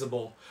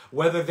invisible,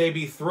 whether they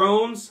be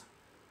thrones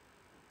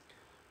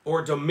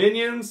or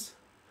dominions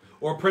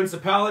or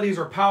principalities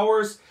or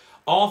powers.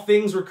 All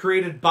things were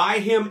created by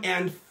him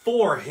and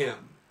for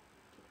him.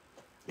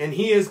 And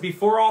he is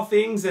before all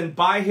things, and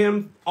by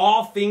him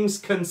all things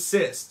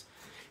consist.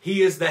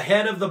 He is the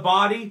head of the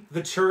body,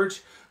 the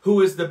church,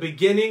 who is the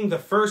beginning, the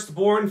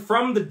firstborn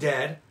from the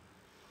dead,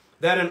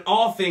 that in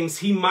all things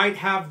he might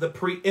have the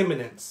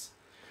preeminence.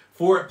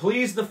 For it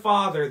pleased the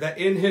Father that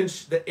in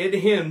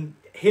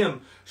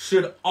him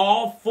should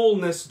all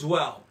fullness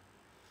dwell.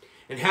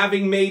 And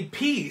having made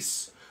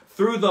peace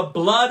through the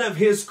blood of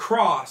his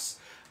cross,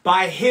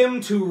 by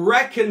him to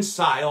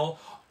reconcile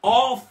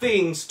all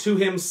things to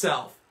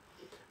himself.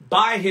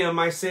 By him,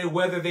 I say,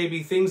 whether they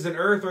be things in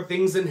earth or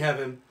things in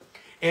heaven.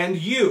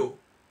 And you,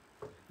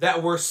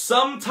 that were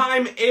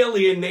sometime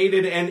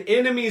alienated and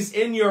enemies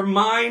in your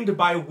mind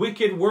by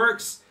wicked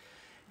works,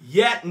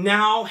 yet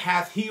now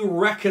hath he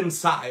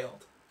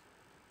reconciled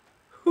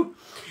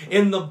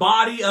in the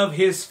body of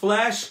his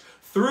flesh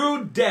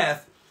through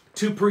death,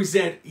 to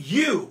present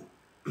you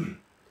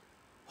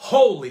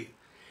holy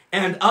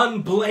and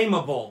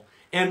unblameable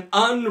and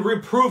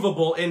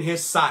unreprovable in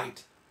his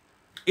sight,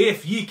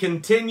 if ye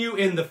continue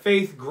in the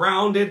faith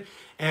grounded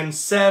and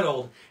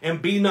settled,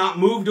 and be not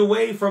moved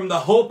away from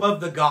the hope of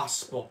the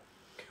gospel,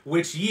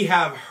 which ye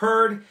have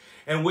heard,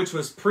 and which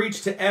was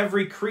preached to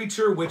every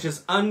creature which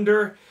is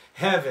under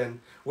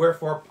heaven,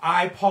 wherefore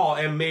I, Paul,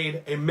 am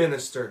made a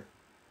minister.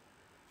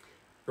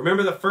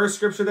 Remember the first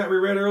scripture that we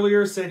read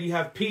earlier said you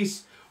have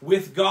peace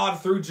with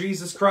God through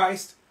Jesus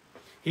Christ?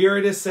 Here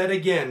it is said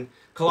again,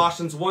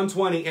 Colossians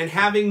 1:20, and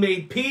having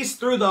made peace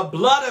through the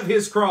blood of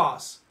his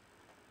cross.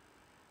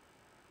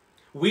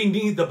 We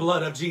need the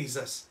blood of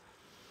Jesus.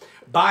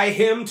 by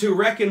him to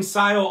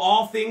reconcile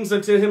all things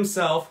unto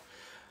himself.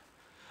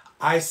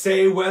 I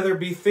say, whether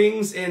be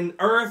things in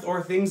earth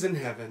or things in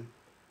heaven.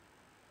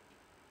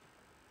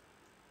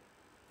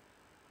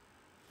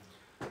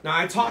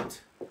 Now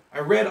I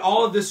read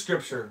all of this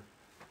scripture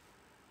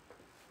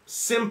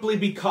simply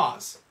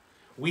because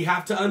we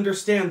have to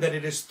understand that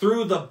it is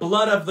through the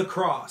blood of the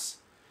cross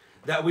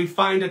that we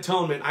find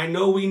atonement. I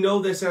know we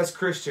know this as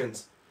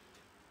Christians.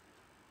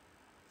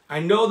 I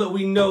know that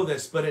we know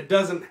this, but it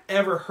doesn't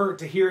ever hurt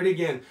to hear it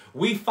again.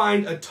 We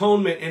find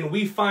atonement and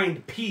we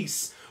find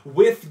peace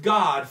with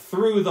God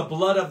through the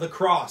blood of the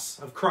cross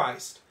of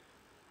Christ.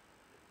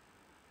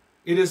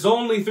 It is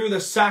only through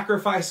the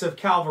sacrifice of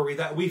Calvary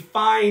that we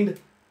find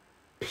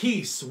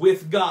peace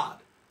with God.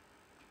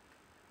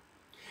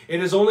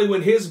 It is only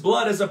when his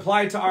blood is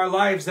applied to our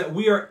lives that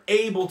we are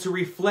able to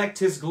reflect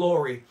his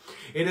glory.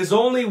 It is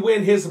only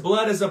when his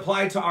blood is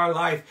applied to our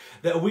life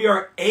that we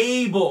are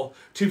able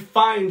to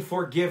find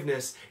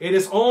forgiveness. It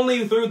is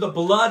only through the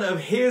blood of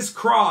his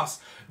cross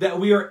that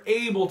we are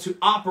able to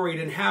operate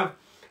and have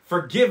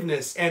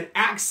forgiveness and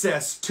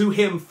access to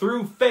him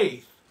through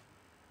faith.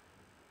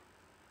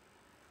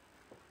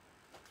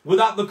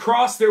 Without the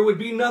cross, there would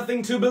be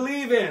nothing to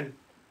believe in.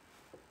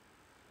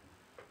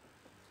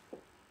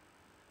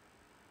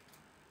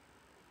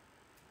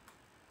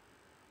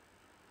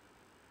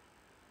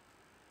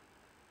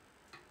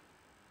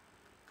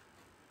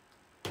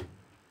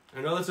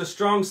 I know that's a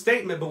strong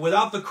statement, but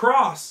without the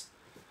cross,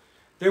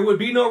 there would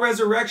be no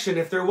resurrection.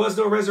 If there was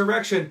no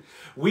resurrection,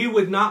 we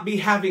would not be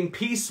having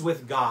peace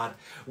with God.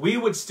 We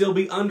would still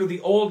be under the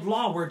old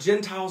law where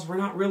Gentiles were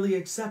not really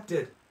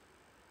accepted.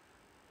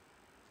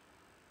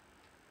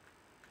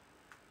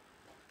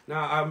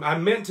 Now, I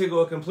meant to go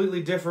a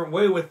completely different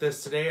way with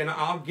this today, and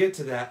I'll get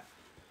to that.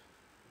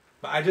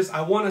 But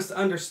I want us to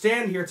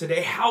understand here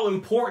today how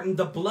important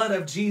the blood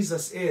of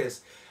Jesus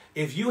is.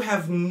 If you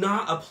have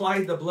not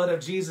applied the blood of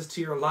Jesus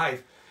to your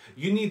life,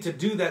 you need to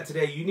do that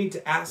today. You need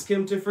to ask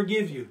him to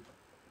forgive you.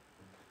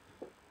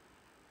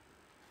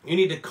 You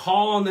need to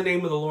call on the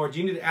name of the Lord.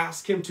 You need to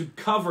ask him to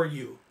cover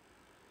you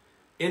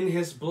in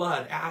his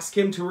blood. Ask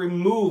him to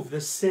remove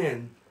the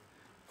sin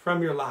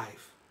from your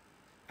life.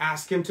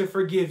 Ask him to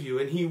forgive you,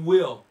 and he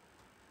will.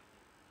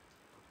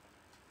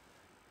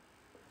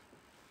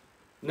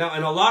 Now,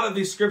 in a lot of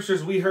these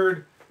scriptures we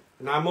heard,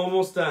 and I'm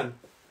almost done,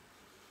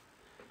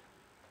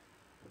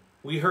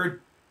 we heard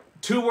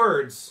two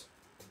words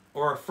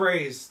or a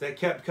phrase that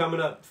kept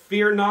coming up.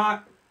 Fear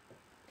not.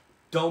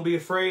 Don't be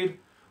afraid.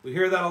 We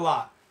hear that a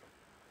lot.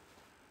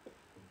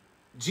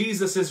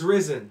 Jesus is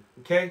risen,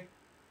 okay?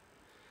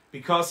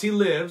 Because he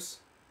lives,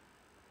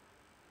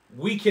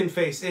 we can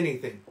face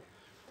anything.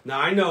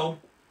 Now, I know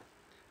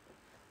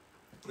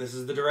this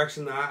is the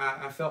direction that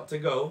I felt to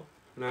go,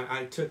 and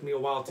it took me a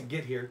while to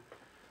get here.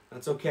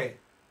 That's okay.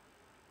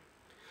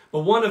 But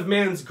one of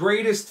man's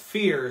greatest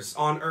fears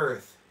on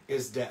earth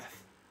is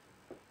death.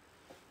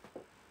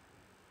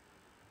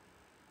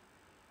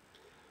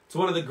 It's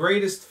one of the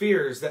greatest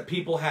fears that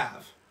people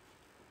have.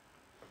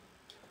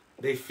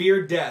 They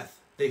fear death.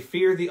 They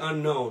fear the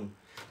unknown.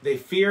 They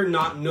fear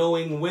not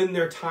knowing when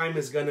their time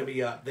is going to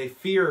be up. They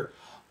fear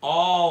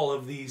all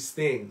of these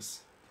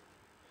things.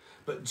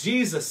 But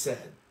Jesus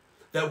said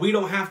that we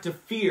don't have to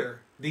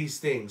fear these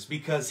things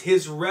because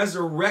his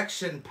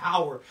resurrection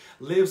power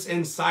lives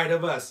inside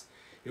of us.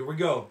 Here we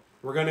go.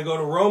 We're going to go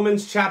to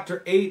Romans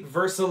chapter 8,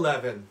 verse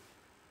 11.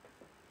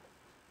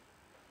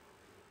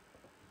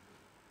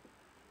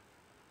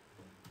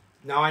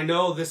 Now, I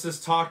know this is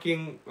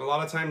talking, a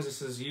lot of times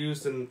this is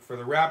used for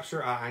the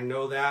rapture. I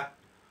know that.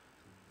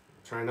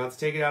 I'm trying not to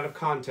take it out of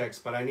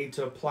context, but I need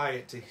to apply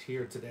it to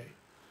here today.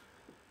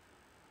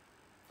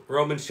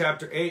 Romans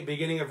chapter 8,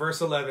 beginning of verse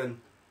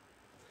 11.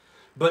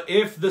 But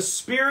if the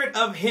spirit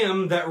of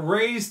him that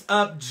raised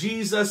up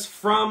Jesus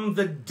from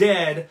the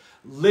dead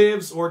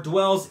lives or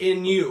dwells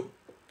in you.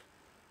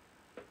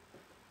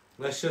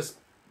 Let's just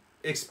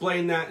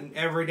explain that in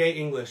everyday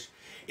English.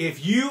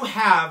 If you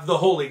have the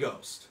Holy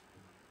Ghost.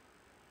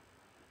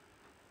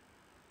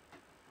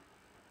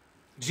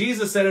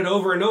 Jesus said it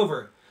over and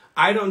over.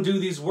 I don't do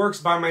these works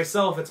by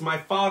myself. It's my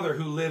Father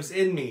who lives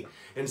in me.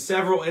 In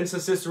several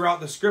instances throughout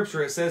the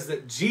scripture, it says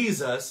that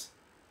Jesus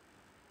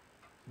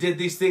did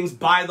these things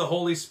by the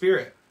Holy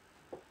Spirit.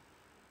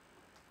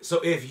 So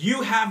if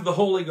you have the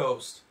Holy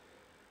Ghost,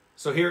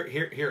 so here,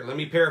 let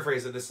me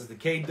paraphrase it. This is the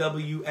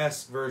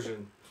KWS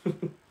version.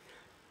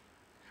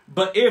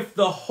 But if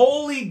the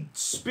Holy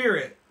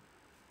Spirit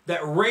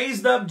that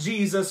raised up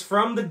Jesus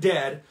from the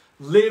dead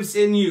lives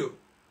in you,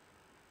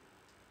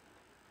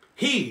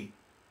 he,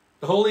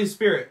 the Holy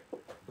Spirit,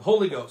 the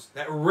Holy Ghost,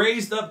 that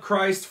raised up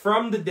Christ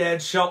from the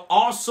dead shall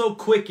also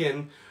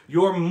quicken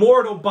your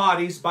mortal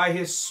bodies by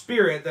his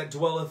Spirit that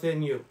dwelleth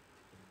in you.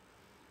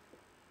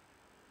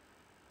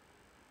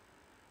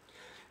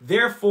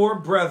 Therefore,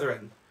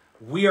 brethren,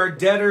 we are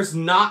debtors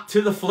not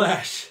to the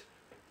flesh.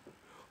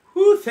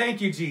 Whoo,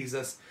 thank you,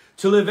 Jesus,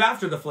 to live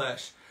after the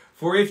flesh.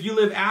 For if you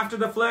live after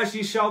the flesh,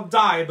 ye shall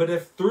die. But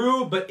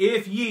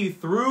if ye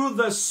through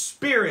the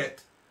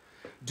Spirit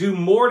do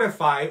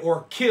mortify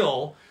or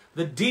kill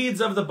the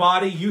deeds of the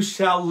body, you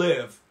shall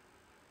live.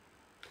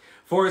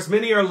 For as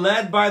many are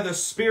led by the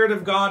Spirit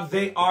of God,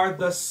 they are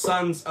the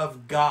sons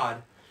of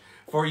God.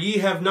 For ye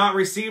have not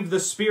received the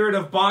spirit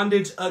of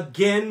bondage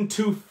again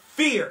to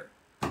fear,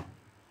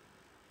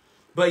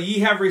 but ye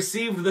have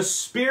received the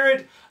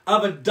spirit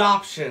of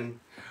adoption,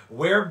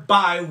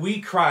 whereby we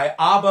cry,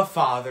 Abba,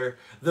 Father,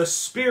 the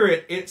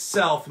Spirit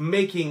itself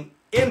making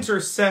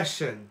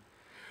intercession.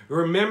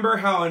 Remember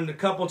how in a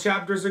couple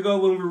chapters ago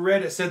when we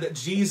read, it said that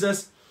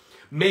Jesus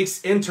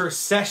makes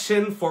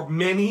intercession for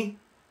many?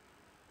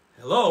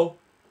 Hello?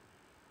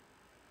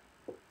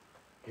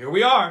 Here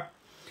we are.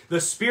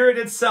 The Spirit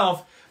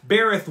itself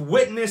beareth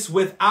witness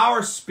with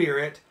our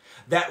spirit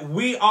that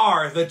we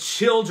are the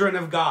children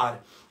of God.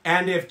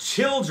 And if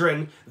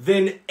children,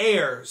 then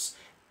heirs.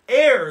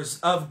 Heirs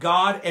of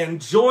God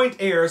and joint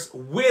heirs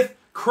with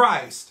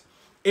Christ.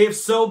 If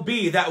so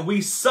be that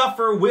we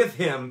suffer with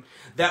him,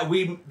 that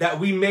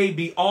we may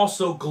be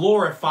also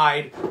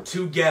glorified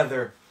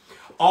together.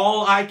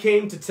 All I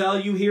came to tell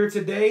you here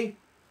today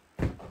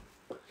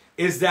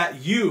is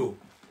that you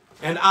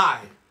and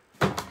I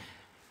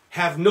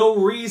have no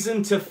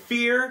reason to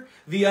fear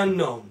the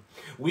unknown.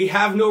 We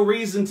have no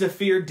reason to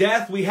fear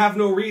death. We have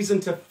no reason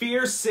to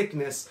fear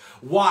sickness.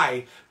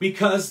 Why?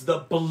 Because the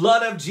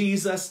blood of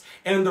Jesus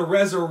and the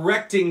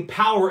resurrecting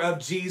power of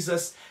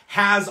Jesus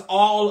has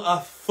all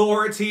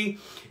authority.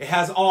 It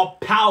has all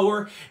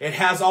power. It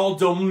has all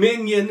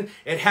dominion.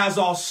 It has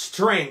all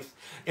strength.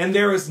 And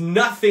there is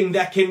nothing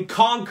that can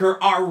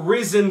conquer our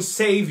risen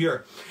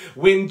Savior.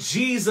 When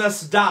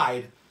Jesus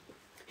died,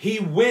 he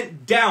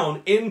went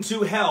down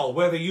into hell,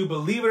 whether you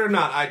believe it or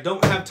not. I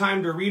don't have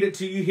time to read it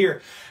to you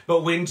here.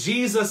 But when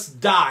Jesus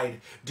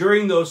died,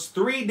 during those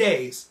 3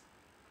 days,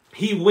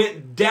 he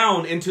went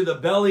down into the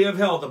belly of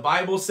hell. The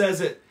Bible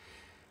says it.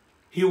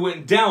 He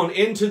went down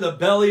into the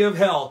belly of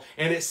hell,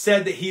 and it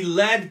said that he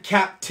led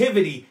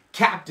captivity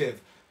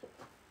captive.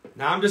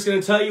 Now, I'm just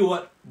going to tell you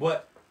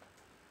what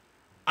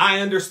I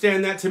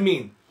understand that to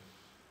mean.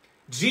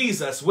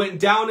 Jesus went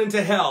down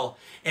into hell,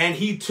 and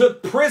he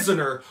took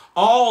prisoner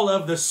all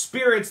of the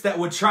spirits that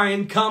would try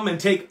and come and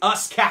take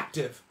us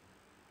captive.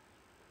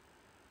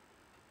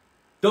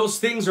 Those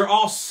things are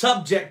all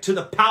subject to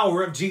the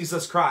power of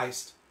Jesus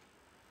Christ.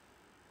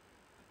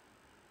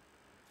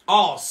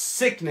 All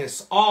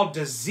sickness, all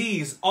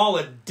disease, all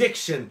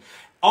addiction,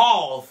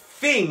 all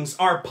things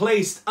are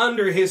placed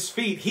under his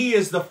feet. He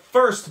is the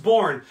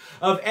firstborn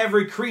of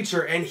every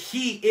creature, and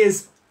he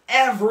is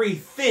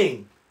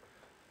everything.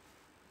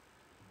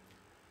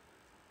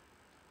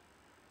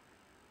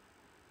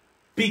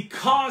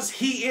 Because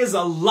he is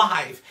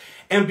alive,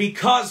 and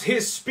because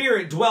his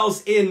Spirit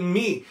dwells in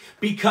me,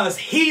 because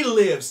he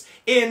lives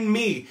in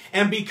me,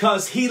 and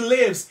because he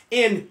lives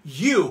in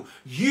you,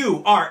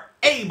 you are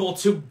able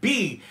to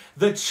be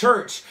the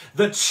church,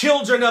 the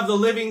children of the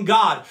living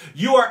God.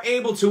 You are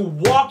able to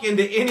walk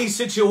into any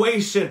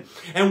situation,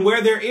 and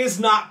where there is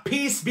not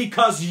peace,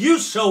 because you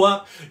show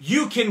up,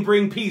 you can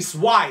bring peace.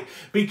 Why?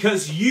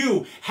 Because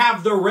you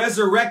have the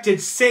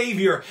resurrected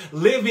Savior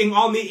living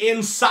on the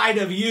inside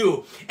of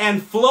you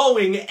and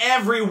flowing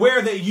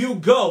everywhere that you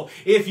go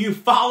if you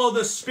follow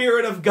the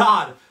Spirit of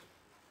God.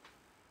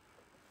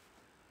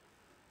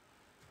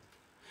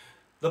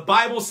 The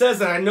Bible says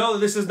that. I know that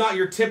this is not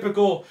your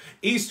typical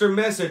Easter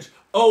message.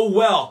 Oh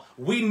well,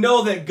 we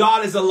know that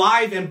God is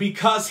alive, and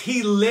because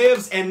he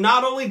lives, and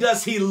not only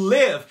does he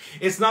live,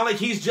 it's not like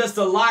he's just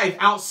alive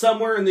out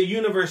somewhere in the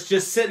universe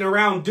just sitting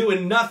around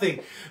doing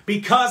nothing.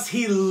 Because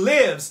he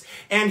lives,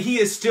 and he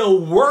is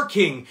still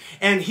working,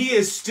 and he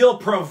is still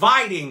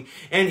providing,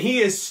 and he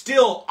is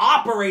still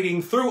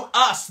operating through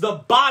us,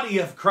 the body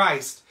of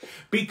Christ.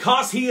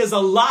 Because he is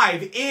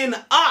alive in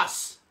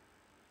us,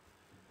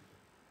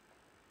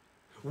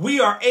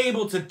 we are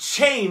able to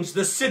change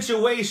the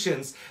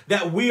situations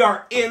that we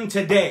are in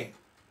today.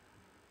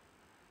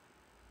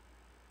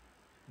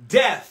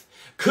 Death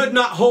could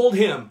not hold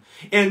him,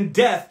 and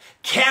death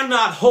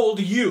cannot hold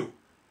you.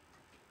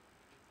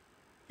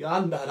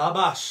 Death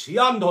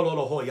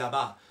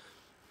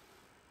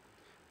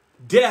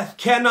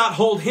cannot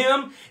hold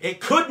him.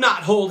 It could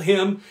not hold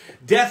him.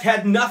 Death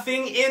had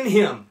nothing in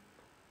him.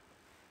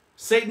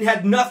 Satan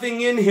had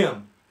nothing in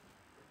him.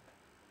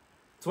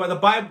 That's why the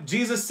Bible,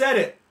 Jesus said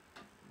it.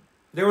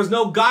 There was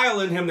no guile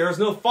in him. There was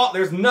no fault.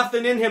 There's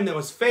nothing in him that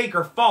was fake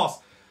or false.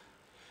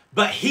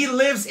 But he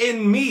lives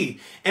in me.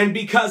 And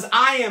because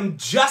I am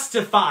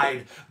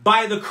justified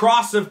by the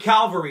cross of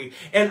Calvary,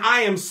 and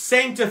I am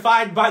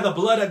sanctified by the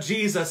blood of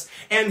Jesus,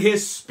 and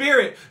his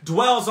Spirit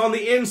dwells on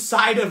the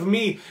inside of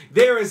me,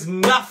 there is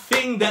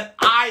nothing that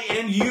I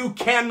and you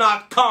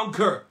cannot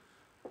conquer.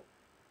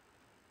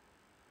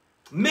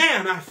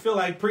 Man, I feel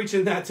like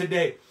preaching that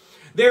today.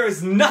 There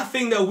is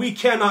nothing that we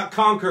cannot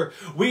conquer.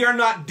 We are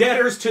not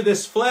debtors to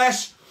this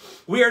flesh.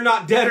 We are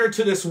not debtors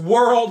to this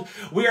world.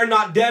 We are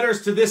not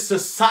debtors to this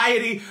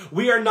society.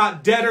 We are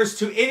not debtors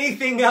to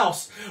anything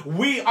else.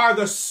 We are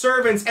the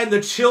servants and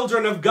the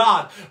children of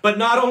God. But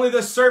not only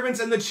the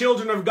servants and the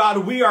children of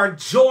God, we are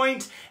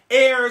joint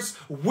heirs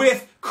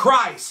with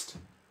Christ.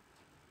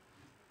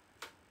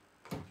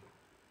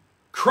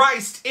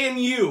 Christ in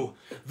you,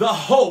 the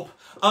hope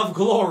of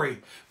glory.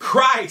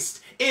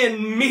 Christ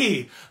in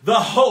me, the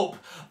hope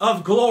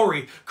of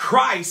glory.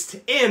 Christ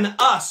in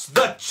us,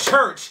 the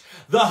church,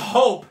 the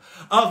hope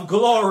of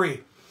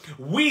glory.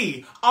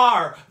 We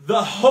are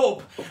the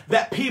hope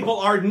that people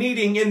are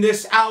needing in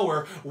this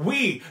hour.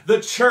 We,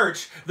 the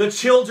church, the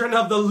children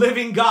of the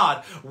living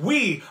God,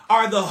 we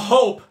are the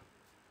hope.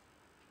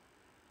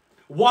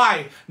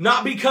 Why?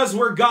 Not because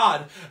we're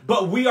God,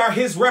 but we are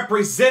his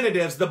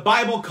representatives. The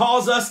Bible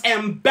calls us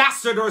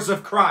ambassadors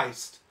of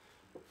Christ.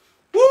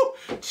 Woo!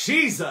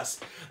 Jesus.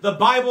 The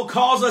Bible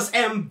calls us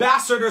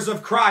ambassadors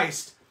of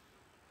Christ.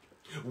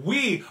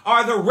 We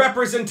are the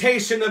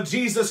representation of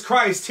Jesus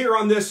Christ here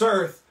on this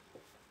earth.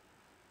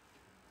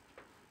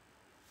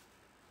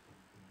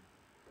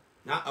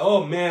 Now,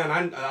 oh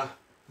man,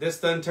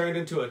 this done turned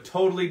into a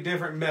totally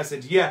different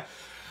message. Yeah,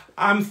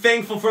 I'm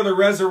thankful for the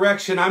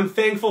resurrection. I'm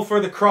thankful for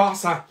the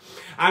cross.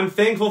 I'm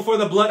thankful for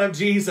the blood of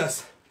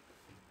Jesus.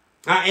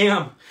 I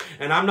am.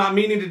 And I'm not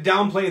meaning to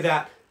downplay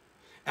that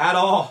at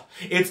all.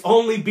 It's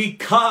only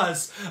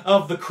because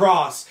of the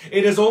cross.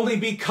 It is only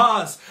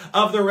because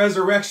of the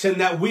resurrection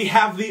that we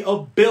have the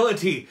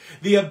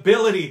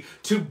ability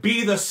to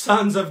be the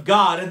sons of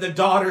God and the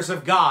daughters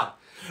of God.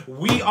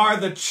 We are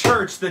the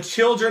church, the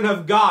children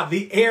of God,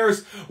 the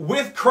heirs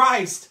with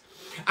Christ.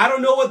 I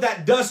don't know what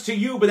that does to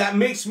you, but that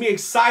makes me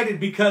excited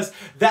because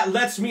that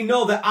lets me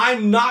know that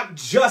I'm not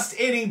just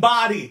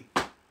anybody.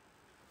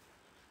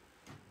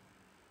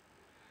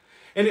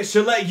 And it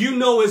should let you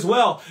know as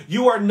well,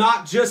 you are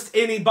not just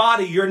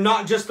anybody. You're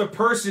not just a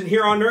person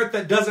here on earth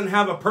that doesn't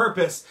have a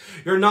purpose.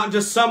 You're not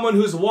just someone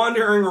who's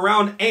wandering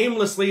around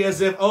aimlessly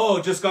as if,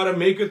 oh, just got to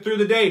make it through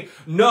the day.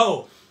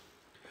 No,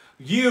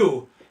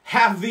 you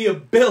have the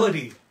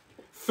ability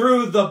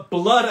through the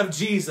blood of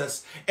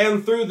Jesus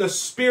and through the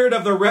Spirit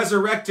of the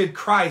resurrected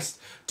Christ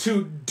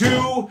to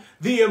do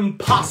the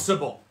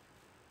impossible.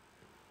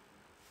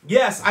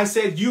 Yes, I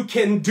said you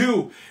can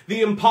do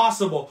the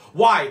impossible.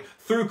 Why?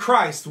 Through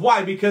Christ.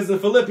 Why? Because in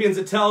Philippians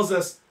it tells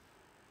us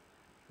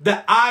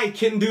that I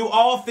can do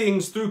all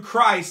things through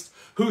Christ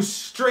who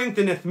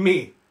strengtheneth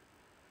me.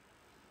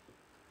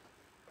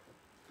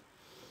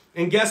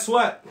 And guess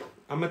what?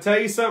 I'm going to tell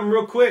you something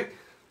real quick.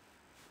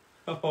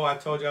 Oh, I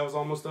told you I was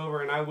almost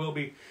over, and I will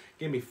be.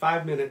 Give me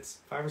 5 minutes,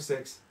 5 or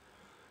 6.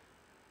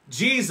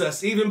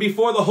 Jesus, even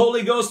before the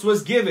Holy Ghost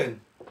was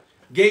given,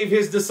 gave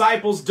his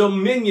disciples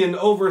dominion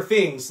over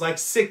things like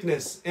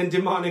sickness and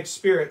demonic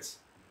spirits.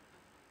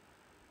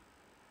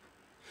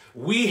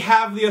 We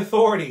have the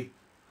authority.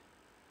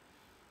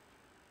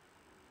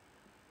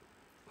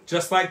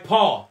 Just like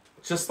Paul,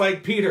 just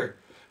like Peter,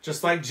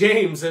 just like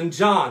James and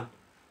John.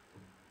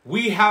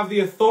 We have the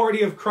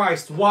authority of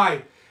Christ.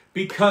 Why?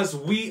 Because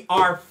we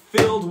are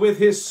filled with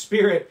his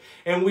Spirit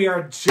and we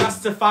are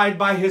justified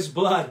by his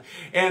blood.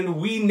 And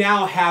we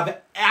now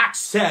have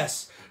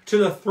access to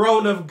the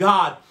throne of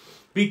God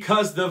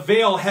because the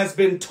veil has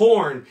been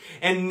torn.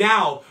 And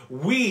now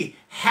we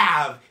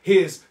have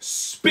his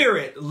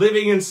Spirit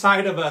living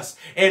inside of us.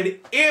 And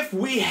if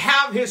we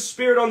have his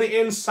Spirit on the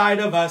inside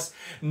of us,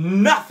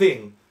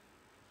 nothing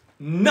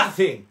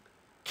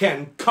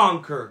can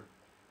conquer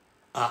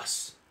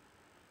us.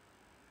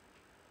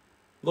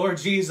 Lord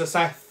Jesus,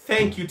 I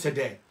thank you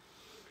today.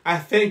 I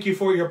thank you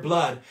for your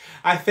blood.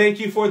 I thank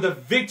you for the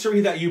victory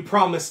that you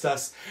promised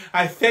us.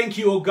 I thank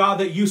you, oh God,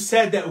 that you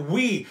said that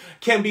we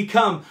can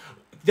become,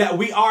 that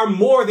we are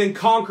more than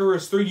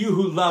conquerors through you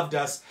who loved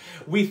us.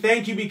 We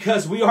thank you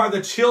because we are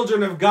the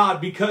children of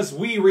God, because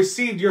we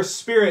received your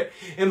Spirit,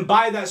 and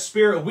by that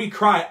Spirit we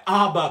cry,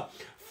 Abba,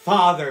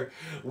 Father.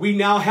 We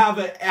now have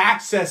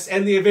access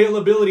and the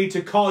availability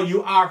to call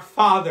you our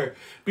Father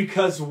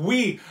because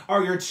we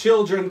are your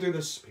children through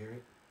the Spirit.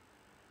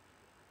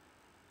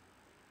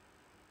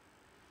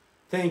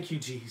 Thank you,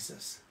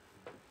 Jesus.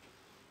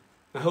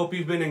 I hope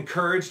you've been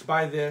encouraged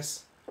by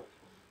this.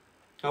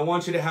 I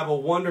want you to have a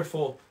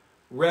wonderful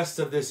rest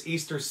of this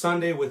Easter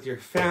Sunday with your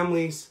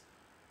families.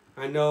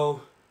 I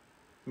know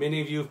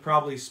many of you have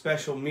probably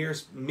special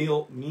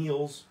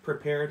meals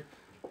prepared.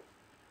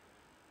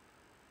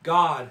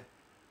 God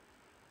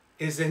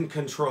is in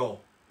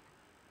control.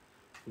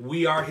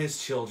 We are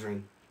his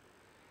children.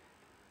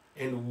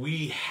 And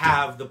we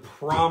have the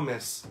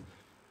promise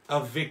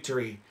of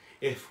victory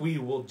if we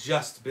will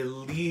just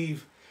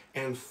believe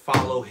and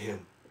follow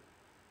him.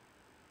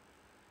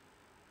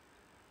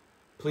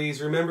 Please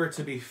remember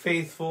to be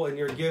faithful in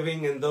your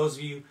giving. And those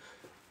of you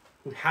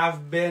who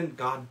have been,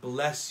 God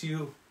bless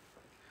you.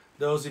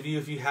 Those of you,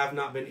 if you have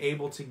not been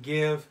able to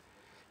give,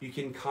 you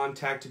can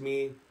contact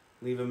me,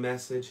 leave a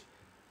message.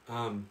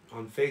 On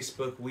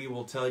Facebook, we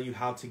will tell you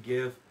how to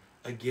give.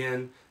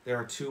 Again, there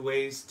are 2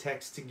 ways,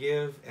 text to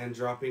give and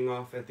dropping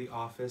off at the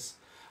office.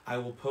 I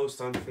will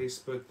post on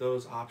Facebook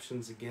those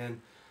options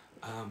again.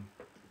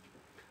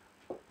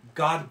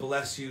 God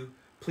bless you.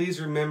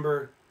 Please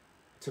remember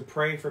to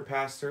pray for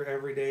Pastor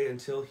every day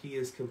until he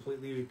is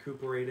completely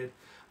recuperated.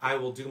 I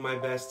will do my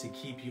best to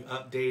keep you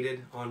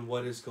updated on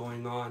what is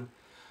going on.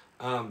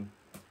 And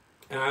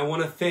I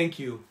want to thank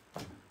you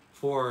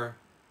for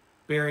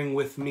bearing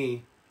with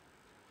me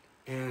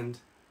and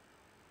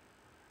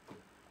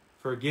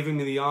for giving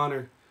me the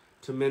honor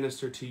to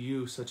minister to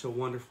you, such a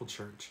wonderful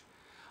church.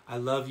 I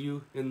love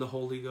you in the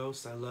Holy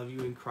Ghost. I love you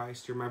in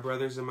Christ. You're my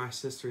brothers and my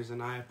sisters,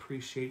 and I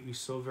appreciate you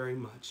so very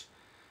much.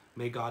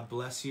 May God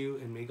bless you,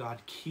 and may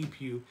God keep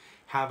you.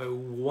 Have a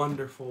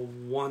wonderful,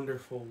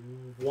 wonderful,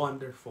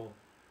 wonderful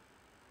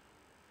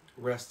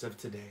rest of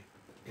today.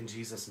 In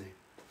Jesus' name.